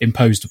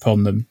imposed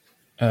upon them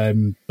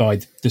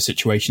by the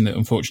situation that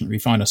unfortunately we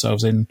find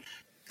ourselves in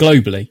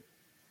globally.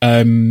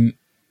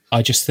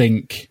 I just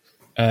think,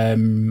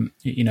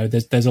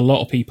 there's a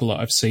lot of people that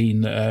I've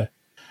seen that are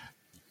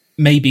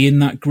maybe in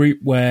that group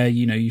where,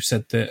 you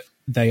said that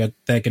they're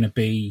going to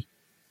be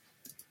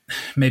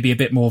maybe a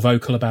bit more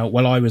vocal about,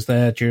 well, I was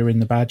there during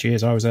the bad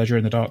years, I was there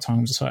during the dark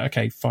times. It's like,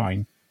 okay,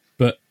 fine.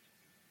 But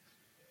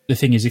the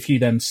thing is, if you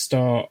then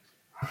start,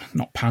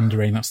 not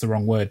pandering, that's the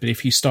wrong word, but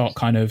if you start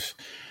kind of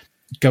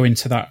going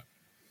to that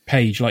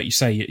page, like you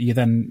say, you're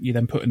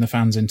then putting the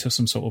fans into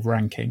some sort of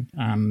ranking.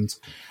 And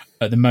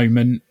at the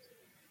moment,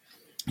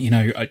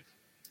 like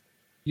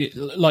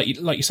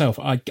yourself,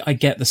 I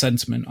get the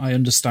sentiment. I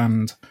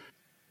understand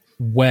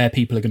where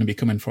people are going to be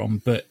coming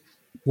from, but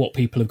what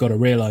people have got to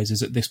realise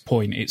is at this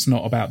point, it's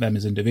not about them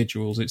as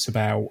individuals. It's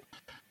about,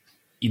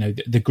 you know,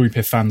 the group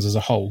of fans as a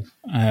whole.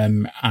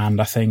 And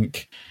I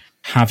think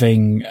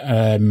having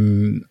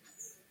the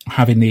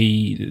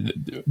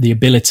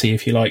ability,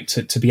 if you like,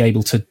 to be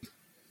able to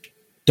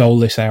dole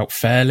this out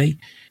fairly,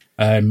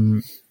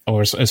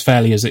 or as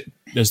fairly as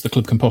the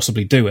club can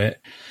possibly do it,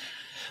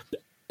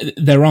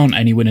 there aren't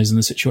any winners in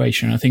the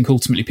situation. I think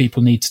ultimately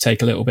people need to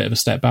take a little bit of a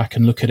step back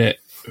and look at it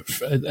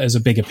as a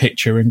bigger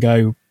picture and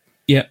go,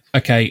 yeah,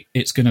 okay,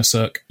 it's going to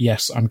suck.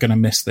 Yes, I'm going to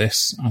miss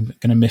this. I'm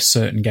going to miss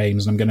certain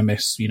games, and I'm going to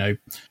miss, you know,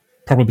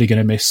 probably going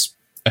to miss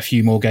a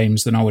few more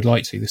games than I would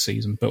like to this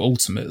season. But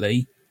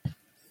ultimately,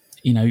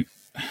 you know,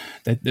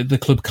 the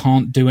club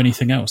can't do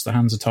anything else. The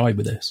hands are tied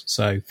with this.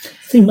 So I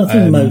think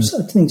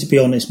to be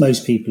honest,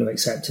 most people are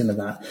accepting of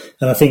that,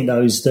 and I think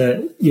those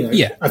that, you know,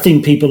 I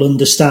think people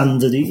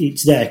understand that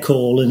it's their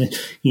call. And,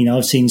 you know,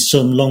 I've seen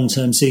some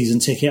long-term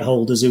season ticket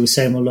holders who were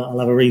saying, "Well, look, I'll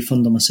have a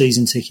refund on my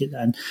season ticket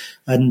then,"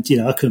 and, you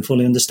know, I couldn't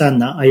fully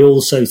understand that. I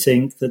also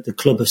think that the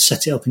club have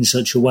set it up in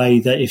such a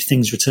way that if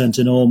things return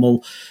to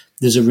normal,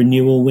 there's a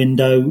renewal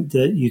window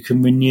that you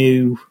can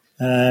renew.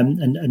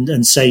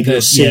 And save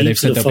your seat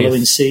for the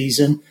following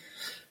season.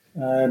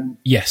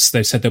 Yes,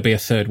 they've said there'll be a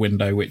third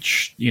window,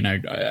 which, you know,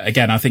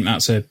 again, I think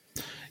that's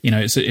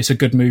it's a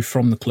good move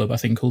from the club. I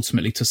think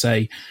ultimately to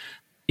say,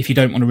 if you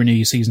don't want to renew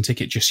your season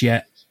ticket just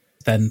yet,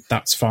 then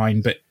that's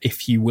fine. But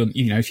if you will,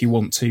 you know, if you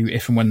want to,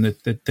 if and when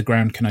the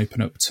ground can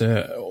open up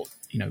to,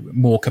 you know,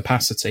 more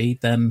capacity,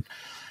 then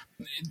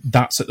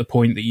that's at the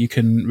point that you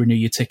can renew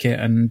your ticket,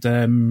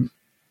 and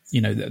you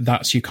know,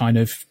 that's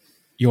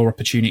your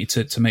opportunity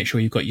to make sure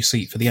you've got your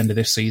seat for the end of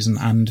this season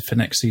and for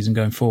next season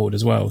going forward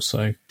as well. So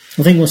I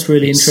think what's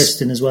really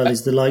interesting as well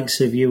is the likes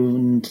of you,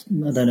 and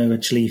I don't know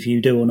actually if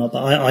you do or not,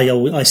 but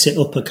I sit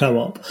up a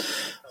co-op,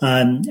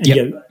 and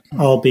you know,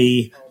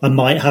 I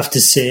might have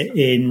to sit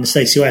in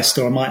Stacey West,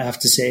 or I might have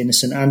to sit in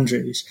St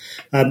Andrews,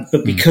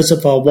 but because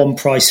of our one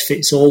price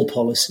fits all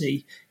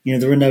policy, you know,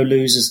 there are no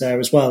losers there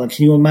as well. And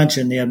can you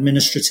imagine the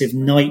administrative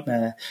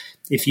nightmare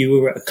if you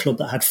were at a club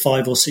that had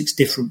 5 or 6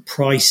 different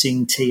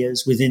pricing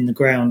tiers within the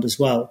ground as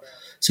well?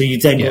 So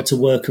you've then got to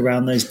work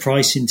around those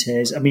pricing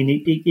tiers. I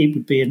mean, it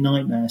would be a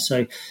nightmare.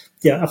 So,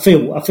 yeah, I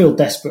feel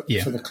desperate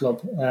for the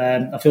club.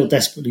 I feel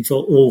desperately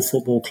for all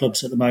football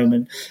clubs at the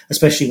moment,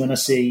 especially when I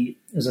see,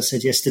 as I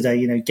said yesterday,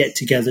 you know,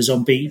 get-togethers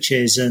on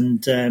beaches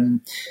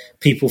and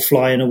people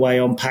flying away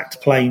on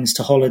packed planes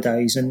to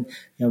holidays, and,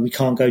 you know, we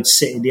can't go to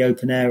sit in the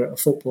open air at a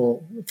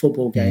football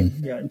game.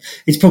 You know,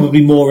 it's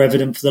probably more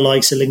evident for the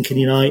likes of Lincoln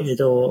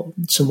United or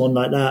someone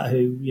like that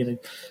who, you know,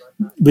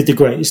 with the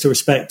greatest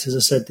respect, as I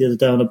said the other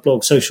day on a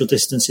blog, social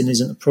distancing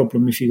isn't a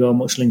problem if you go and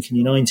watch Lincoln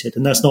United,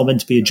 and that's not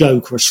meant to be a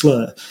joke or a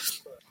slur.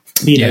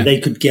 But, you know, they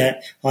could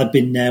get. I've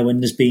been there when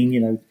there's been, you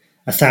know,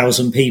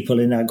 1,000 people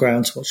in that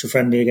ground to watch a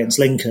friendly against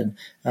Lincoln,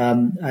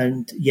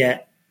 and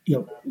yet, you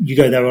know, you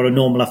go there on a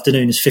normal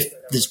afternoon,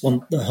 there's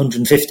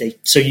 150,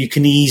 so you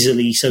can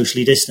easily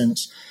socially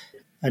distance,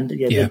 and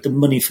the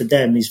money for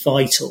them is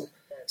vital.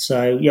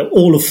 So, you know,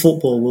 all of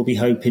football will be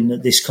hoping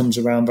that this comes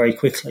around very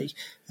quickly.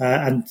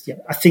 And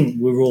I think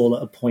we're all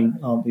at a point,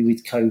 aren't we,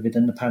 with COVID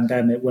and the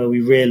pandemic, where we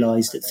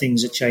realise that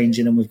things are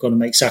changing and we've got to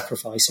make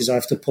sacrifices. I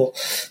have to put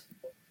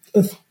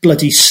a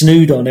bloody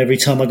snood on every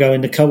time I go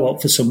in the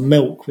co-op for some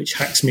milk, which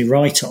hacks me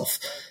right off.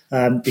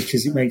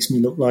 Because it makes me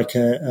look like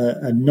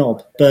a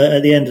knob. But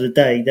at the end of the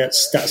day,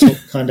 that's what we're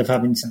kind of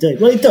having to do.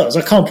 Well, it does.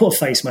 I can't put a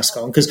face mask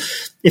on,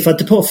 because if I had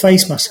to put a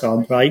face mask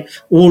on, right,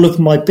 all of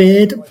my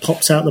beard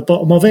pops out the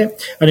bottom of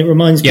it. And it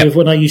reminds me of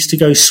when I used to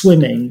go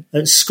swimming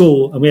at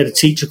school, and we had a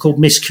teacher called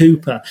Miss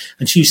Cooper,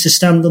 and she used to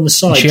stand on the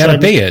side. She had a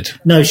beard?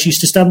 No, she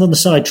used to stand on the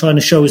side trying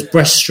to show us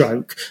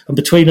breaststroke. And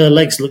between her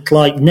legs looked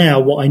like now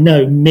what I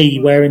know, me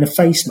wearing a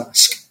face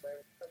mask.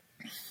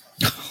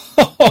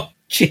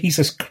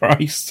 Jesus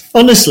Christ.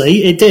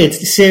 Honestly, it did.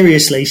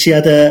 Seriously, she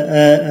had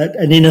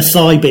an inner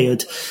thigh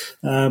beard,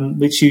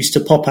 which used to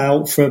pop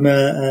out from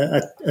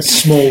a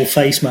small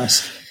face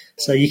mask.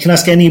 So you can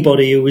ask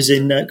anybody who was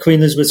in Queen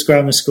Elizabeth's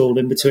Grammar School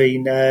in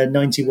between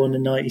 91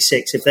 and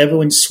 96, if they ever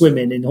went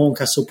swimming in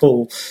Horncastle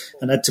Pool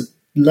and had to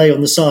lay on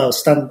the side,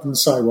 stand on the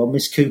side while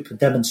Miss Cooper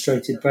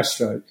demonstrated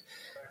breaststroke.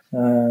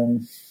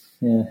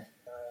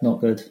 Not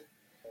good.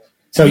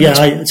 So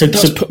it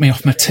does put me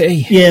off my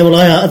tea. Yeah,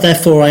 well,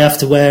 therefore I have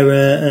to wear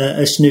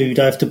a snood.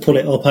 I have to pull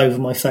it up over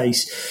my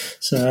face.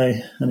 So,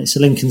 and it's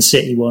a Lincoln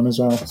City one as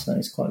well, so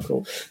it's quite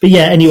cool. But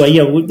yeah, anyway,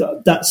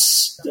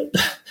 that's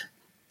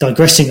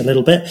digressing a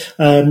little bit,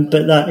 but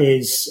that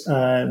is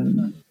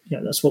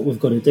that's what we've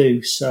got to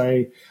do.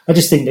 So I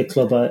just think the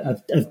club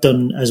have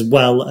done as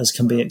well as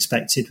can be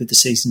expected with the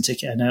season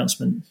ticket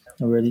announcement.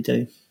 I really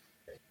do.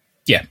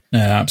 Yeah,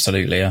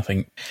 absolutely. I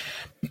think,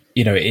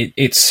 you know,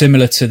 it's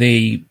similar to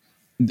the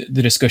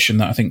discussion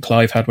that I think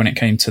Clive had when it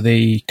came to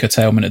the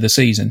curtailment of the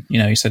season. You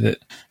know, he said that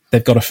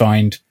they've got to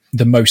find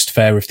the most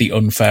fair of the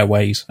unfair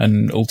ways,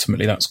 and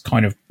ultimately that's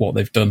kind of what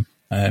they've done.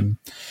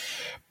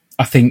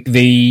 I think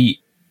the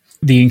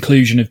the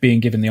inclusion of being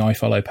given the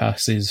iFollow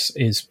pass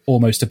is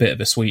almost a bit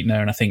of a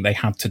sweetener, and I think they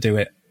had to do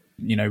it,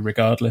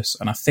 regardless.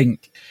 And I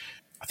think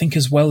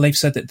as well they've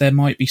said that there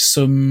might be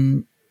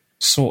some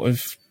sort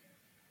of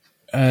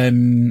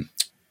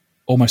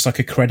almost like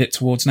a credit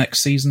towards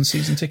next season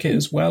ticket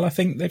as well. I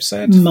think they've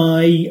said.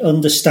 My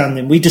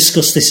understanding, we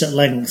discussed this at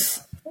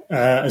length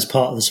as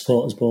part of the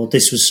supporters board.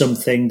 This was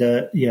something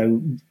that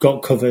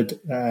got covered,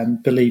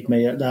 believe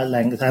me, at that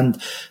length,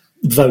 and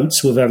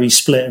votes were very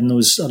split, and there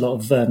was a lot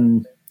of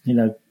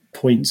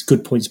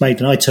good points made.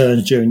 And I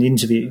turned during the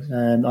interview,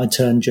 I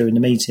turned during the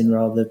meeting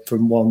rather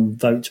from one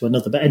vote to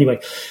another. But anyway,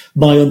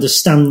 my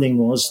understanding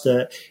was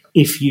that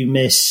if you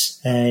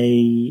miss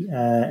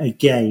a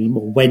game,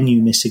 or when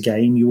you miss a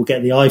game, you will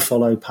get the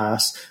iFollow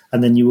pass,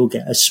 and then you will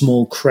get a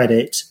small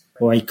credit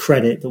or a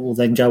credit that will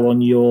then go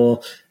on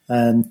your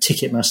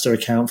Ticketmaster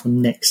account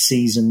from next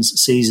season's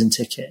season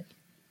ticket.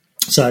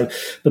 So,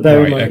 but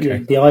bear in mind,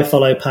 the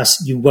iFollow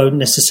pass, you won't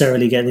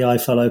necessarily get the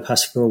iFollow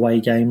pass for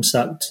away games.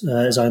 That,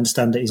 as I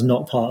understand it, is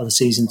not part of the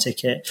season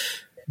ticket.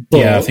 But,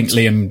 yeah, I think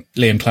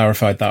Liam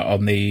clarified that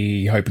on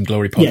the Hope and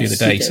Glory pod the other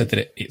day. He said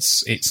that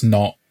it's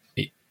not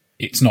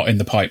in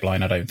the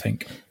pipeline, I don't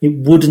think. It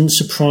wouldn't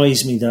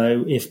surprise me,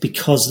 though, if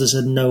because there's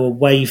no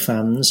away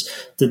fans,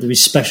 that there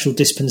is special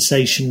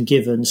dispensation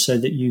given so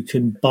that you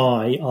can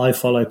buy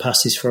iFollow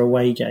passes for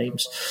away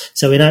games.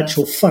 So in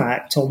actual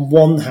fact, on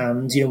one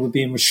hand, we're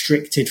being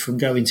restricted from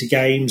going to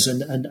games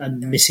and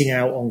missing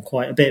out on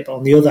quite a bit. But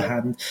on the other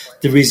hand,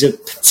 there is a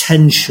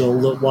potential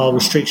that while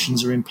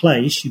restrictions are in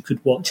place, you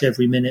could watch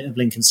every minute of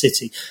Lincoln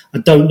City. I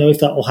don't know if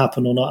that will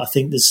happen or not. I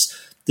think there's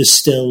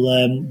still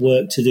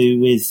work to do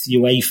with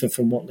UEFA,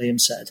 from what Liam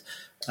said.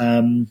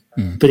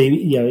 But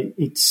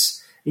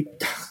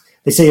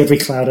they say every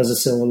cloud has a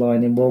silver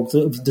lining. Well,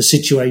 the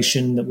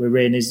situation that we're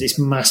in is this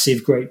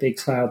massive, great big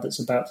cloud that's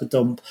about to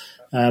dump,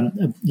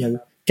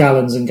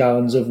 gallons and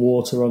gallons of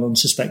water on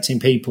unsuspecting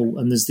people.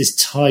 And there's this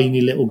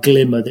tiny little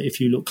glimmer that, if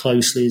you look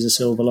closely, is a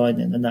silver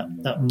lining, and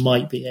that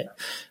might be it.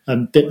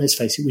 But let's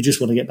face it, we just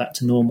want to get back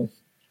to normal.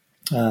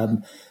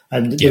 And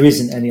there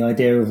isn't any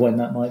idea of when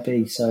that might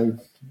be, so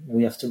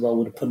we have to roll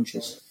with the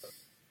punches.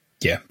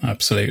 Yeah,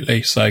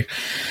 absolutely. So,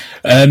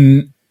 I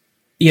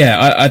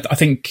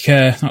think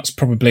that's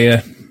probably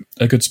a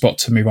good spot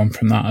to move on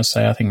from that. I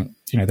say, I think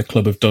the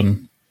club have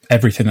done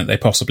everything that they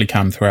possibly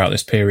can throughout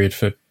this period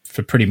for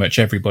pretty much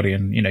everybody,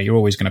 and you're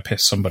always going to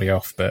piss somebody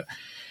off, but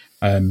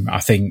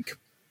I think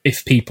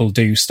if people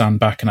do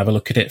stand back and have a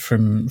look at it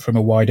from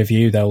a wider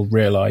view, they'll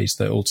realise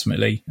that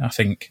ultimately, I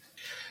think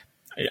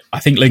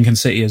Lincoln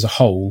City as a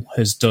whole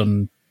has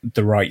done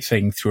the right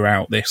thing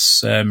throughout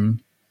this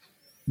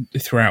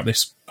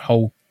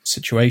whole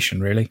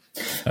situation, really.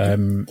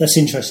 That's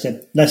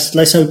interesting.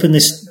 Let's open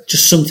this,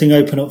 just something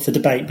open up for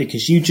debate,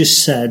 because you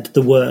just said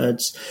the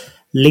words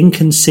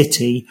Lincoln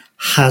City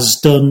has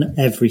done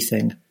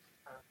everything.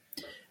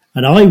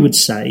 And I would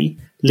say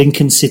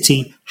Lincoln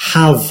City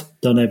have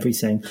done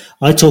everything.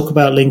 I talk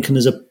about Lincoln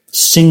as a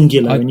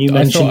singular, and you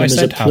mentioned them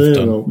as a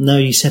plural. No,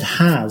 you said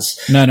has.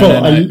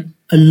 No.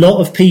 A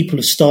lot of people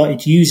have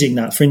started using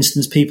that. For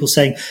instance, people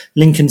saying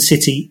Lincoln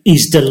City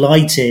is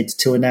delighted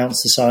to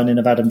announce the signing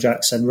of Adam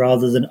Jackson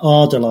rather than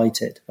are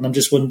delighted. And I'm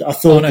just wondering, I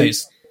thought...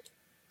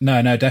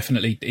 No,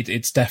 definitely.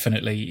 It's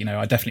definitely,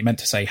 I definitely meant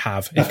to say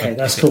have.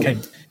 That's cool.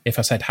 If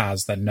I said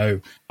has, then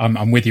no.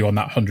 I'm with you on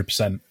that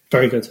 100%.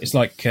 Very good. It's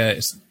like,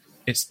 it's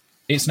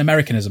an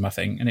Americanism, I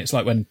think. And it's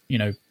like when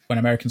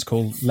Americans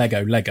call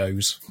Lego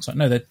Legos. It's like,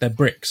 no, they're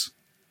bricks.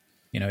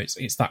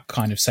 It's that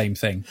kind of same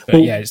thing. But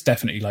it's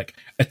definitely like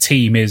a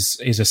team is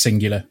a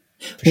singular,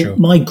 for sure.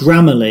 My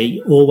Grammarly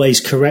always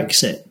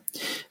corrects it,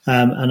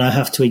 and I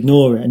have to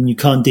ignore it, and you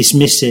can't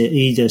dismiss it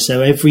either.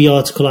 So every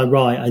article I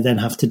write, I then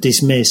have to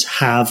dismiss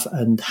have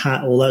and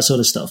all that sort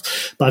of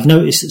stuff. But I've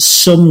noticed that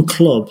some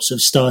clubs have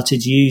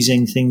started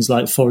using things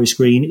like Forest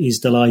Green is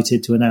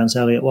delighted to announce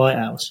Elliot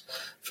Whitehouse,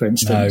 for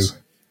instance.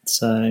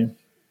 No,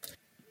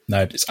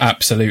 it's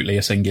absolutely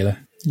a singular.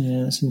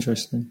 Yeah, that's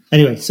interesting.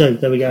 Anyway, so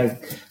there we go.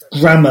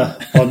 Grammar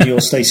on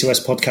your Stacey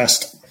West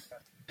podcast.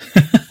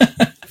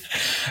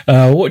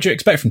 What would you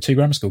expect from two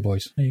grammar school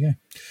boys? There you go.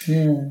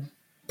 Yeah,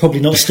 probably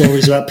not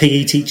stories about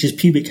PE teachers'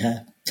 pubic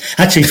hair.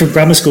 Actually, from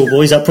grammar school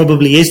boys, that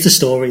probably is the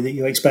story that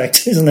you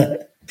expect, isn't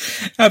it?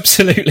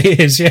 Absolutely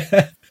is,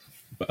 yeah.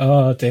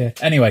 Oh, dear.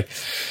 Anyway,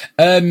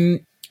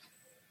 I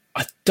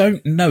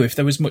don't know if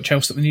there was much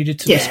else that we needed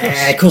to discuss.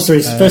 Yeah, of course there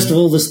is. First of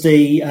all, there's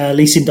the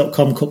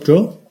leasing.com cup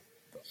draw.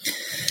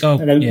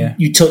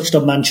 You touched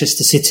on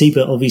Manchester City,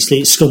 but obviously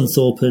it's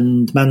Scunthorpe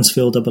and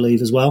Mansfield, I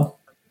believe, as well,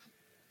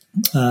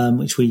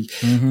 which we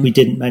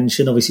didn't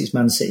mention. Obviously, it's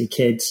Man City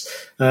kids.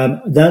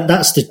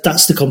 That's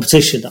the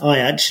competition that I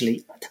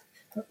actually,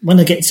 when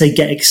I get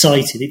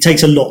excited, it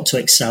takes a lot to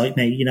excite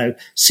me.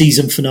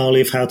 Season finale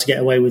of How to Get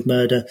Away with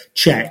Murder,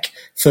 check.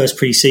 First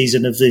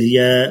pre-season of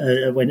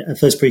the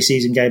first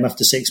pre-season game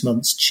after 6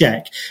 months,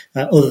 check.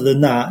 Other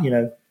than that,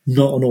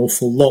 not an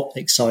awful lot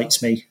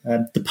excites me.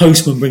 The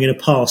postman bringing a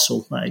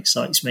parcel, that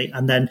excites me.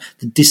 And then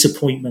the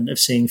disappointment of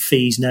seeing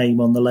Fee's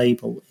name on the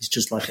label is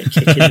just like a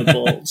kick in the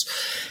balls.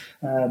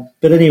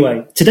 But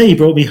anyway, today he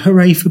brought me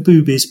Hooray for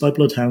Boobies by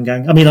Bloodhound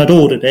Gang. I mean, I'd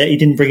ordered it. He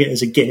didn't bring it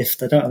as a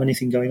gift. I don't have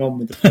anything going on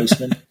with the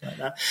postman like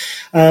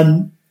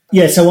that.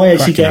 Yeah, so I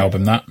actually get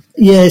album that.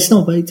 Yeah, it's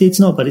not bad. It's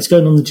not bad. It's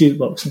going on the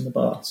jukebox in the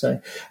bar. So,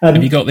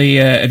 have you got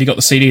the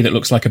CD that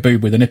looks like a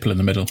boob with a nipple in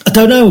the middle? I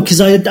don't know because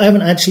I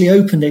haven't actually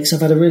opened it because I've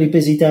had a really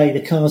busy day.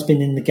 The car's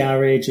been in the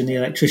garage and the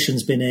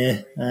electrician's been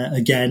here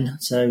again.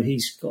 So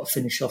he's got to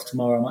finish off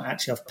tomorrow. I might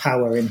actually have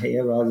power in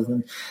here rather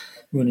than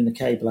running the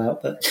cable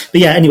out. But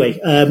yeah, anyway,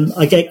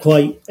 I get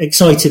quite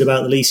excited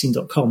about the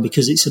leasing.com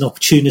because it's an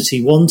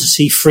opportunity, one, to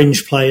see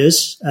fringe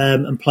players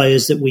and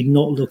players that we're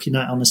not looking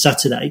at on a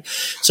Saturday.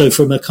 So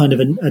from a kind of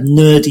a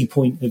nerdy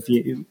point of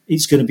view,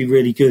 it's going to be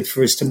really good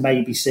for us to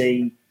maybe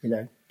see,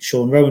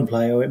 Sean Rowan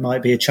play, or it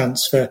might be a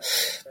chance for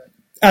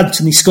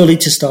Anthony Scully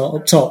to start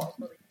up top.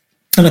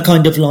 And I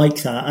kind of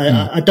like that.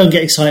 I don't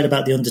get excited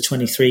about the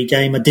under-23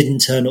 game. I didn't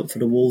turn up for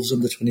the Wolves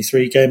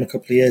under-23 game a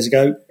couple of years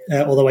ago,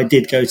 although I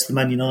did go to the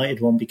Man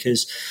United one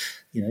because,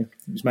 it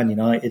was Man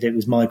United, it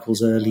was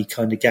Michael's early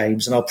kind of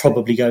games, and I'll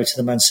probably go to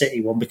the Man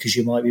City one because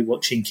you might be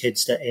watching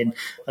kids that in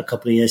a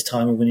couple of years'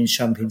 time are winning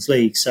Champions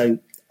League. So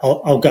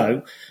I'll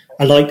go.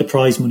 I like the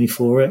prize money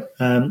for it.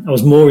 I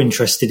was more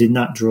interested in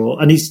that draw.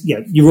 And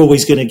you're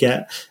always going to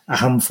get a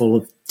handful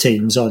of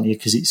teams, aren't you?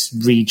 Because it's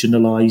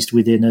regionalised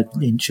within an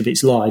inch of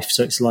its life.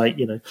 So it's like,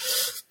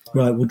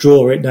 right, we'll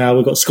draw it now.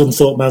 We've got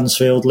Scunthorpe,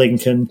 Mansfield,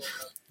 Lincoln,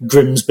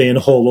 Grimsby and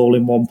Hull all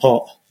in one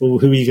pot. Well,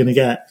 who are you going to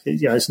get?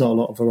 It's not a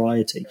lot of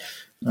variety.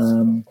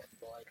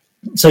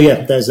 So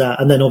yeah, there's that.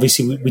 And then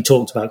obviously we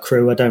talked about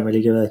Crewe. I don't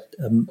really give a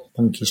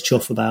monkey's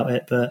chuff about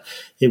it, but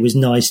it was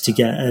nice to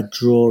get a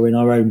draw in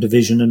our own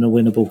division and a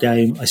winnable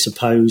game, I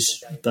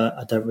suppose, but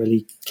I don't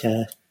really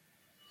care.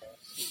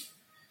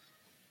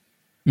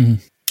 Mm.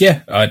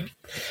 Yeah,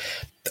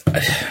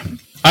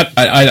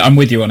 I'm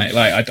with you on it.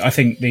 Like, I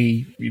think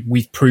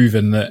we've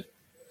proven that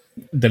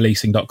the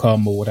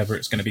leasing.com or whatever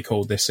it's going to be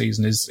called this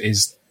season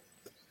is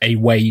a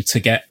way to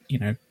get,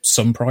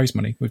 some prize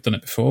money. We've done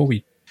it before.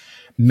 We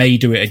may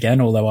do it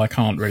again, although I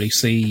can't really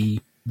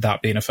see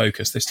that being a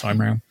focus this time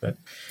round. But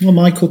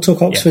Michael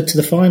took Oxford to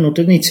the final,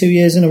 didn't he? 2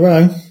 years in a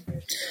row.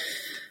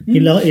 He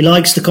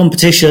likes the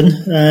competition,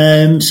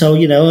 so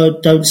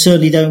I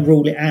certainly don't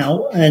rule it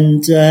out.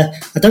 And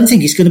I don't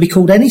think it's going to be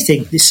called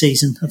anything this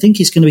season. I think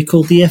it's going to be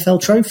called the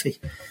EFL Trophy.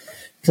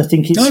 I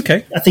think it's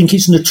okay. I think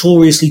it's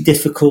notoriously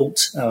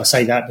difficult. I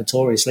say that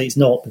notoriously; it's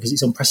not because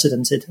it's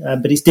unprecedented,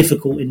 but it's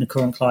difficult in the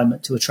current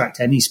climate to attract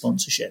any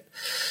sponsorship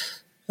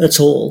at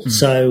all.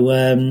 So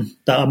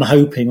that I'm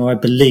hoping, or I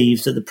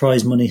believe, that the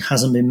prize money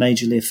hasn't been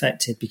majorly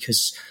affected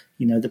because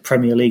the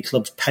Premier League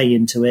clubs pay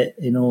into it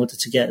in order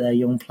to get their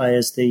young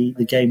players the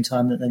game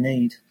time that they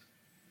need.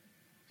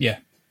 Yeah,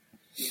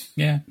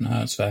 no,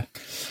 that's fair.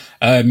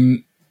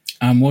 And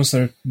was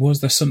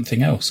there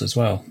something else as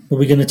well? Are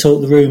we going to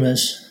talk the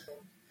rumours?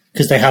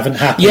 Because they haven't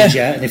happened yet,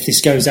 and if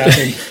this goes out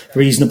in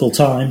reasonable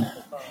time.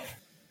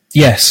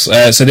 Yes,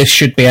 so this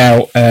should be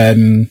out,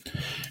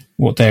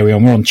 what day are we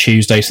on? We're on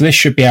Tuesday, so this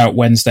should be out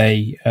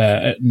Wednesday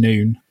at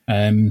noon.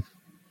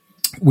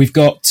 We've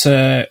got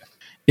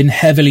been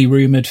heavily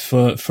rumoured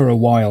for a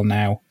while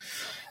now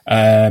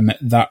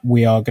that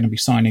we are going to be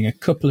signing a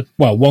couple of...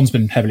 Well, one's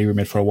been heavily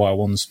rumoured for a while,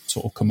 one's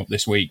sort of come up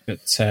this week,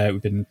 but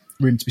we've been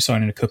rumoured to be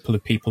signing a couple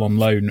of people on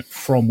loan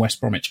from West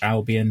Bromwich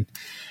Albion.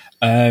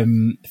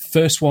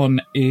 First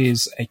one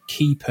is a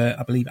keeper,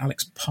 I believe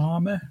Alex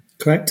Palmer.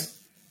 Correct.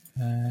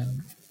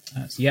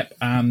 Yep.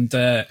 And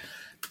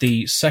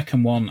the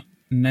second one,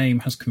 name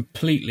has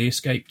completely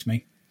escaped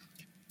me.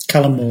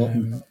 Callum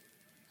Morton.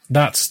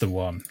 That's the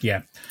one,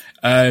 yeah.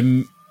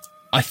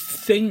 I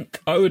think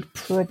I would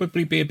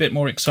probably be a bit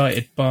more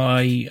excited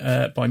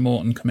by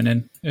Morton coming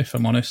in, if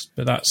I'm honest,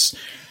 but that's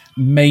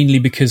mainly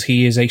because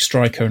he is a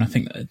striker, and I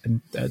think that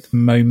at the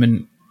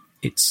moment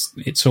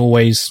it's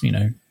always,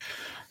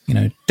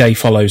 day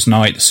follows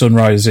night, the sun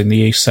rises in the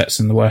east, sets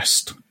in the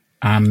west,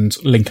 and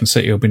Lincoln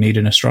City will be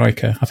needing a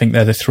striker. I think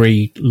they're the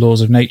three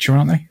laws of nature,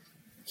 aren't they?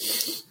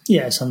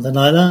 Yeah, something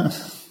like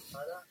that.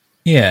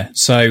 Yeah,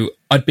 so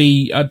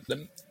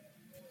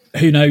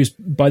who knows,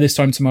 by this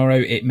time tomorrow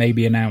it may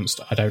be announced,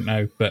 I don't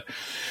know, but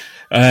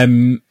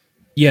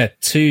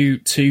two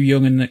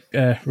young and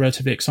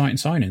relatively exciting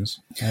signings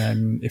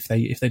if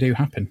they do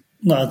happen.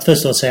 Well,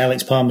 first of all, I'd say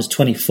Alex Palmer's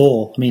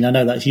 24. I mean, I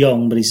know that's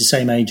young, but he's the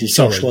same age as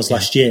Josh was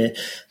last year.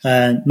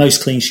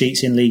 Most clean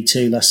sheets in League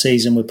Two last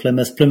season with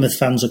Plymouth. Plymouth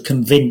fans are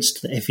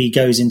convinced that if he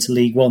goes into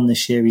League One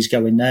this year, he's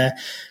going there.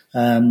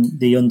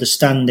 The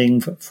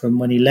understanding from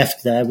when he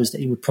left there was that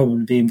he would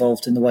probably be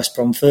involved in the West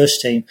Brom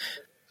first team,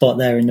 but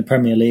they're in the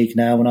Premier League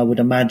now, and I would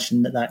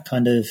imagine that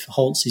kind of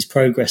halts his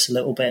progress a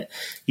little bit.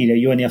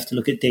 You only have to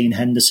look at Dean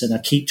Henderson. I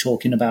keep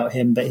talking about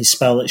him, but his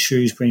spell at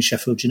Shrewsbury and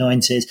Sheffield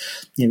United,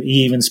 he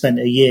even spent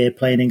a year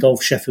playing in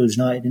golf Sheffield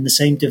United in the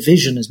same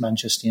division as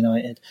Manchester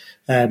United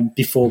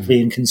before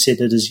being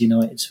considered as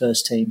United's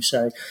first team.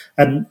 So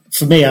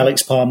for me,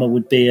 Alex Palmer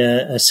would be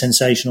a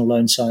sensational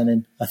loan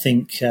signing. I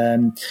think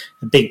a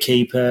big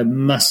keeper,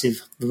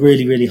 massive,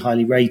 really, really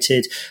highly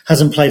rated.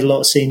 Hasn't played a lot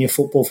of senior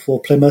football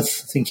for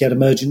Plymouth. I think he had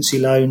emergency emergency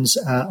loans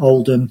at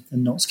Oldham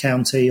and Notts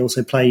County. He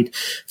also played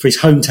for his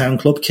hometown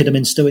club,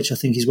 Kidderminster, which I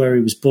think is where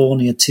he was born.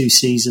 He had 2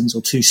 seasons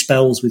or 2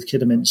 spells with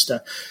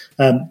Kidderminster.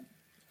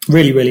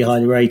 Really, really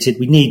highly rated.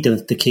 We need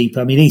the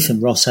keeper. I mean,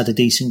 Ethan Ross had a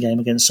decent game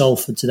against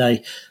Salford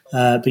today,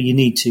 but you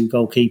need 2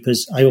 goalkeepers.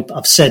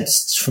 I've said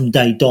from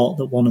day dot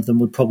that one of them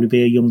would probably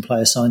be a young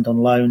player signed on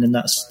loan, and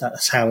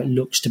that's how it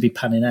looks to be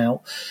panning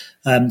out.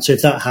 So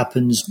if that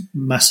happens,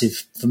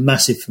 massive for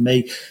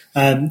me.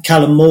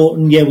 Callum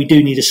Morton, we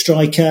do need a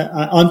striker.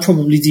 I'm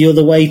probably the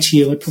other way to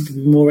you. I'd probably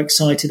be more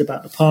excited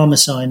about the Palmer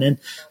signing,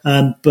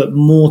 but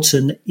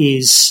Morton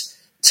is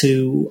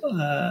to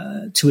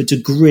a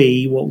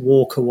degree what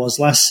Walker was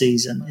last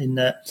season, in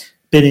that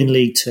been in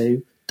League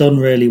Two, done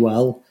really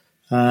well,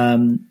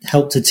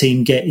 helped the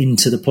team get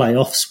into the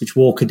playoffs, which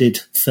Walker did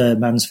for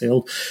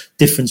Mansfield.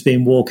 Difference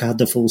being Walker had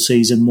the full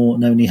season,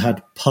 Morton only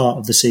had part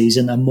of the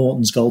season, and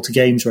Morton's goal to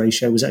games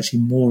ratio was actually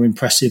more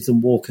impressive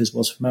than Walker's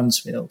was for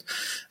Mansfield.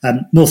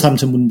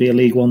 Northampton wouldn't be a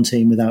League One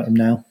team without him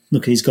now.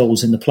 Look at his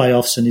goals in the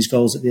playoffs and his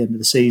goals at the end of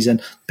the season,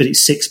 but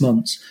it's 6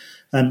 months.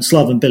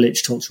 Slaven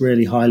Bilic talks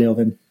really highly of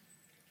him.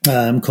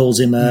 Calls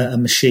him a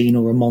machine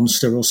or a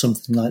monster or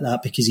something like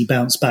that, because he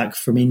bounced back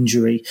from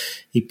injury.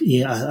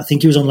 I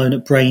think he was on loan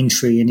at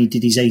Braintree and he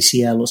did his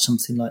ACL or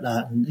something like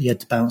that, and he had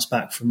to bounce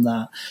back from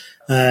that.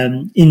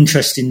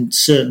 Interesting,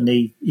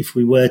 certainly, if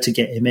we were to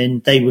get him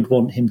in, they would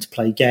want him to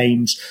play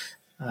games.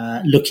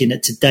 Looking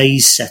at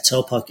today's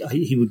setup,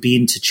 he would be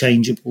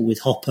interchangeable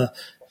with Hopper.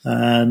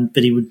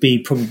 But he would be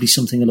probably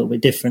something a little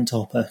bit different to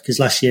Hopper, because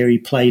last year he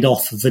played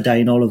off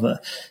Verdane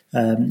Oliver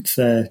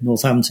for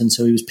Northampton,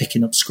 so he was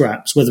picking up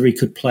scraps. Whether he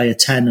could play a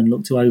 10 and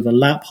look to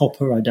overlap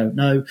Hopper, I don't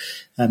know.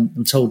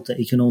 I'm told that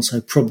he can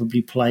also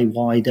probably play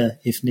wider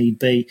if need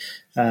be.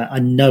 I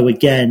know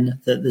again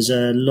that there's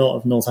a lot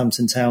of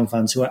Northampton Town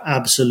fans who are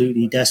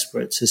absolutely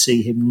desperate to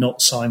see him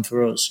not sign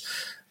for us,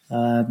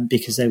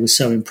 because they were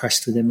so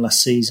impressed with him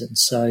last season.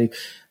 So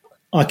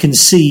I can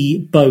see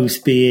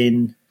both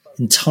being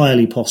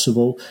entirely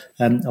possible.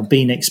 I've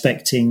been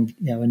expecting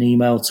an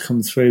email to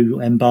come through,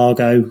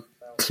 embargo,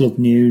 club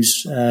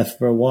news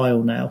for a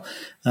while now,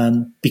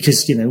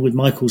 because with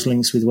Michael's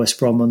links with West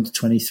Brom under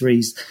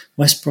 23s,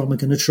 West Brom are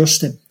going to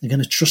trust him. They're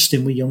going to trust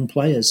him with young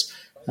players,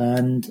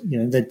 and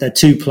they're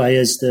 2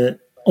 players that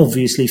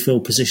obviously fill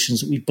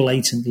positions that we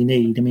blatantly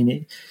need. I mean,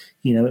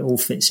 it all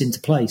fits into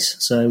place.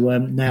 So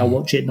now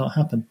watch it not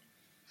happen.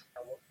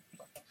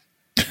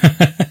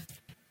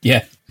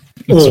 Yeah.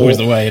 That's always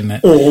the way, isn't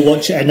it? Or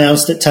watch it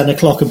announced at 10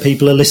 o'clock and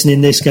people are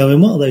listening to this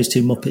going, what are those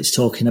 2 Muppets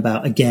talking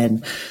about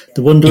again?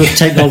 The wonder of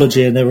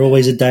technology, and they're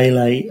always a day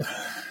late.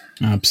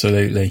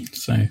 Absolutely.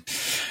 So,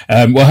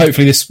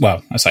 hopefully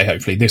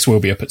this will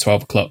be up at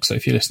 12 o'clock. So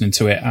if you're listening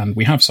to it and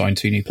we have signed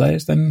 2 new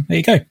players, then there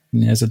you go.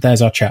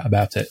 There's our chat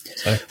about it.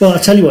 So, well, I'll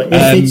tell you what,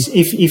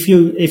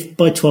 if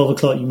by 12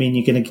 o'clock you mean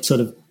you're going to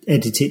sort of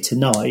edit it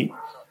tonight,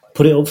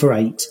 put it up for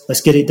 8.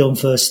 Let's get it done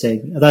first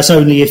thing. That's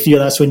only if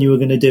that's when you were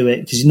going to do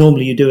it, because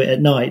normally you do it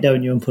at night,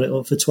 don't you, and put it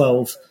up for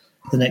 12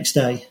 the next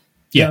day.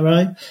 Yeah. Is that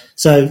right?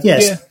 So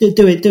yes,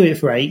 do it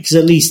for 8, because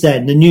at least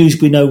then the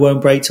news we know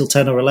won't break till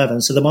 10 or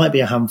 11. So there might be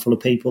a handful of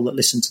people that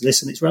listen to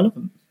this and it's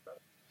relevant.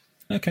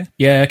 Okay.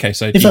 Yeah. Okay.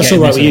 So if that's all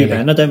right with you,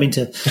 man, I don't mean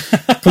to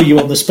put you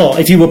on the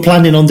spot. If you were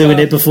planning on doing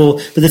it before,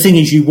 but the thing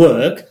is, you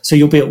work, so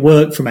you'll be at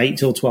work from 8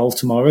 till 12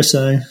 tomorrow.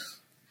 So.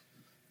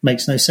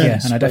 Makes no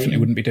sense. Yeah, and I definitely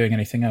wouldn't be doing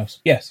anything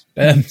else. Yes.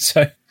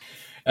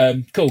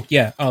 Cool.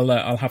 Yeah,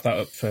 I'll have that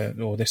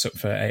up this up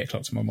for 8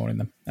 o'clock tomorrow morning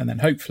then, and then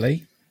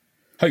hopefully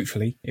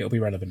it'll be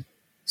relevant.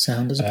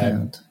 Sound as a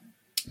pound.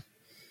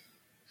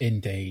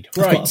 Indeed.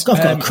 Right. I've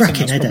got a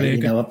cracking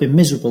headache. I've been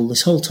miserable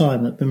this whole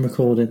time that I've been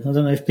recording. I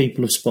don't know if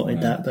people have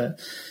spotted that, but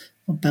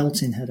a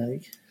belting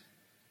headache.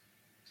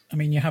 I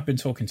mean, you have been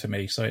talking to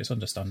me, so it's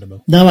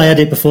understandable. No, I had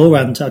it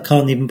beforehand. I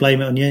can't even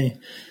blame it on you.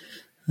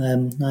 I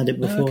had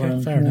it before,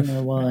 and I don't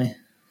know why.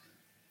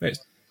 It's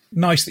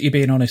nice that you're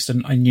being honest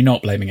and you're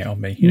not blaming it on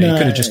me. You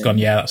could have just gone,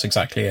 yeah, that's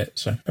exactly it.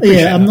 So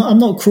I'm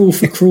not cruel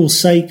for cruel's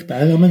sake,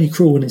 man. I'm only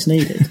cruel when it's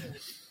needed.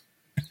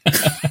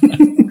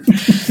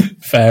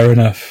 Fair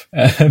enough.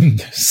 I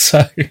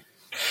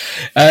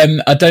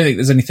don't think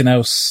there's anything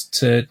else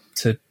to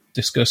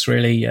discuss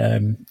really.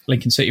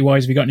 Lincoln City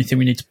wise, have you got anything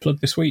we need to plug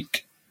this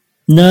week?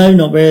 No,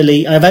 not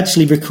really. I've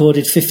actually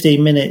recorded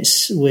 15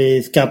 minutes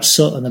with Gab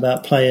Sutton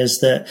about players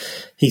that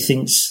he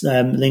thinks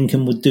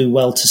Lincoln would do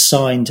well to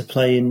sign to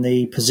play in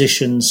the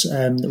positions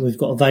that we've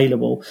got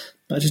available.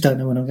 But I just don't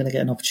know when I'm going to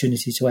get an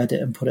opportunity to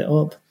edit and put it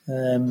up.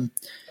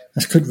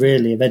 I could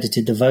really have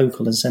edited the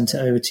vocal and sent it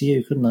over to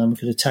you, couldn't I? We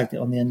could have tagged it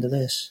on the end of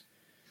this.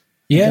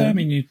 Yeah, I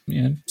mean,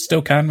 you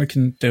still can. We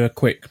can do a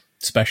quick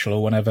special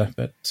or whatever,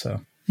 but...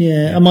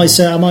 I might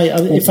say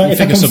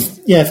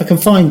if I can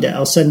find it,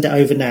 I'll send it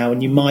over now,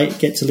 and you might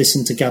get to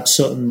listen to Gab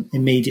Sutton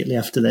immediately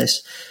after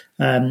this,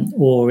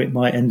 or it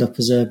might end up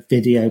as a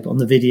video. But on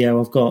the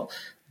video, I've got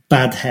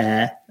bad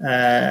hair,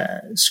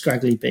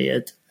 scraggly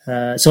beard,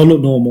 so I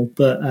look normal.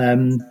 But I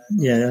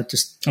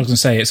was going to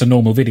say it's a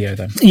normal video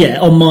then. Yeah,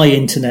 on my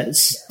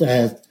internet's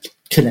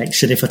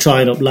connection. If I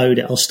try and upload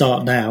it, I'll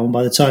start now, and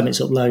by the time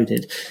it's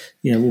uploaded,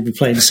 we'll be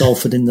playing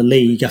Salford in the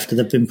league after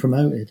they've been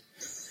promoted.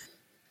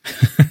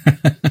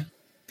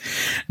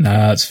 No,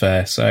 that's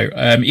fair. So,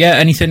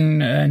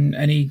 anything,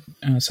 any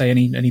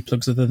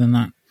plugs other than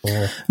that?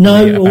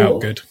 Or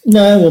good?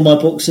 No, all my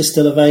books are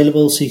still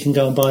available, so you can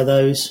go and buy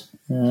those.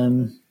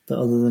 But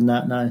other than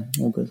that, no,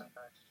 all good.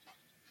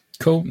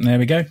 Cool. There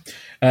we go.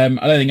 I don't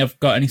think I've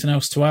got anything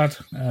else to add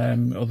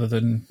other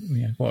than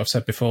what I've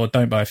said before.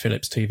 Don't buy a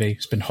Philips TV.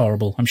 It's been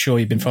horrible. I'm sure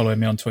you've been following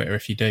me on Twitter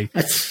if you do.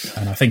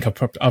 And I think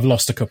I've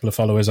lost a couple of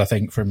followers, I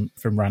think, from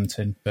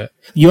ranting. But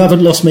you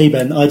haven't lost me,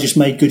 Ben. I just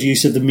made good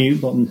use of the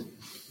mute button.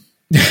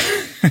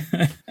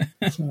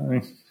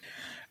 Sorry.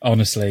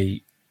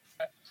 Honestly,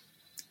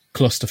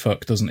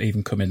 clusterfuck doesn't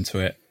even come into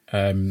it.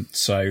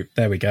 So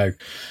there we go.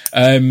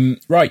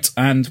 Right,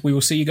 and we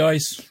will see you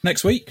guys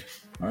next week.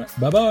 All right,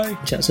 bye-bye.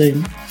 Chat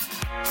soon.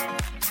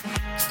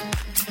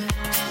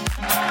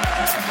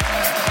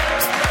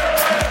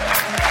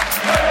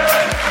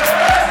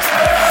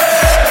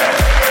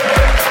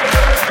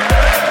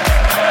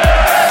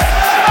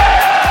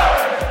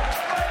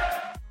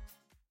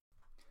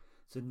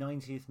 It's the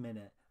 90th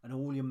minute and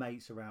all your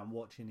mates around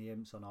watching the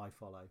Imps on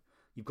iFollow.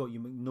 You've got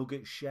your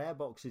McNugget share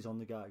boxes on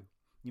the go.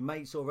 Your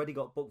mate's already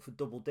got booked for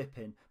double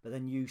dipping, but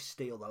then you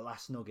steal the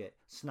last nugget,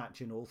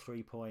 snatching all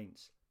 3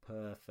 points.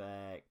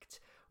 Perfect.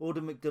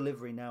 Order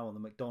McDelivery now on the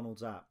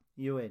McDonald's app.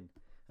 You in?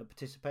 At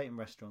participating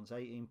restaurants,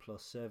 18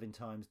 plus, serving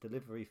times,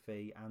 delivery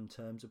fee and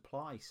terms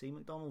apply. See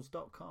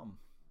mcdonalds.com.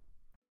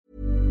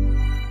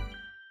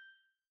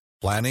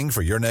 Planning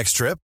for your next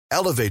trip?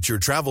 Elevate your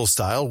travel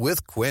style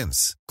with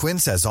Quince.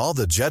 Quince has all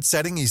the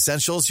jet-setting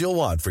essentials you'll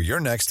want for your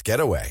next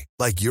getaway,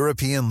 like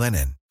European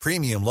linen,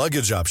 premium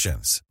luggage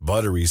options,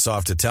 buttery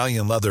soft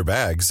Italian leather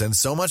bags, and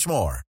so much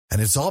more.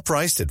 And it's all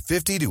priced at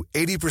 50 to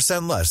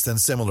 80% less than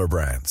similar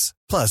brands.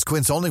 Plus,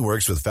 Quince only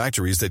works with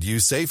factories that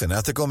use safe and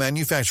ethical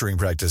manufacturing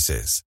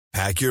practices.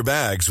 Pack your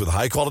bags with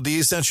high-quality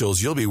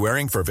essentials you'll be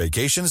wearing for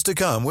vacations to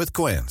come with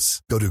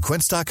Quince. Go to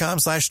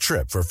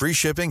quince.com/trip for free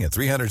shipping and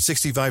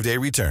 365-day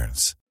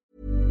returns.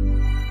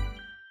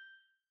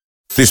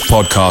 This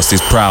podcast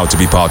is proud to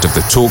be part of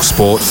the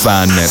TalkSport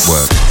Fan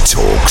Network.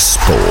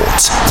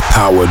 TalkSport.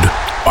 Powered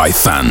by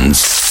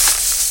fans.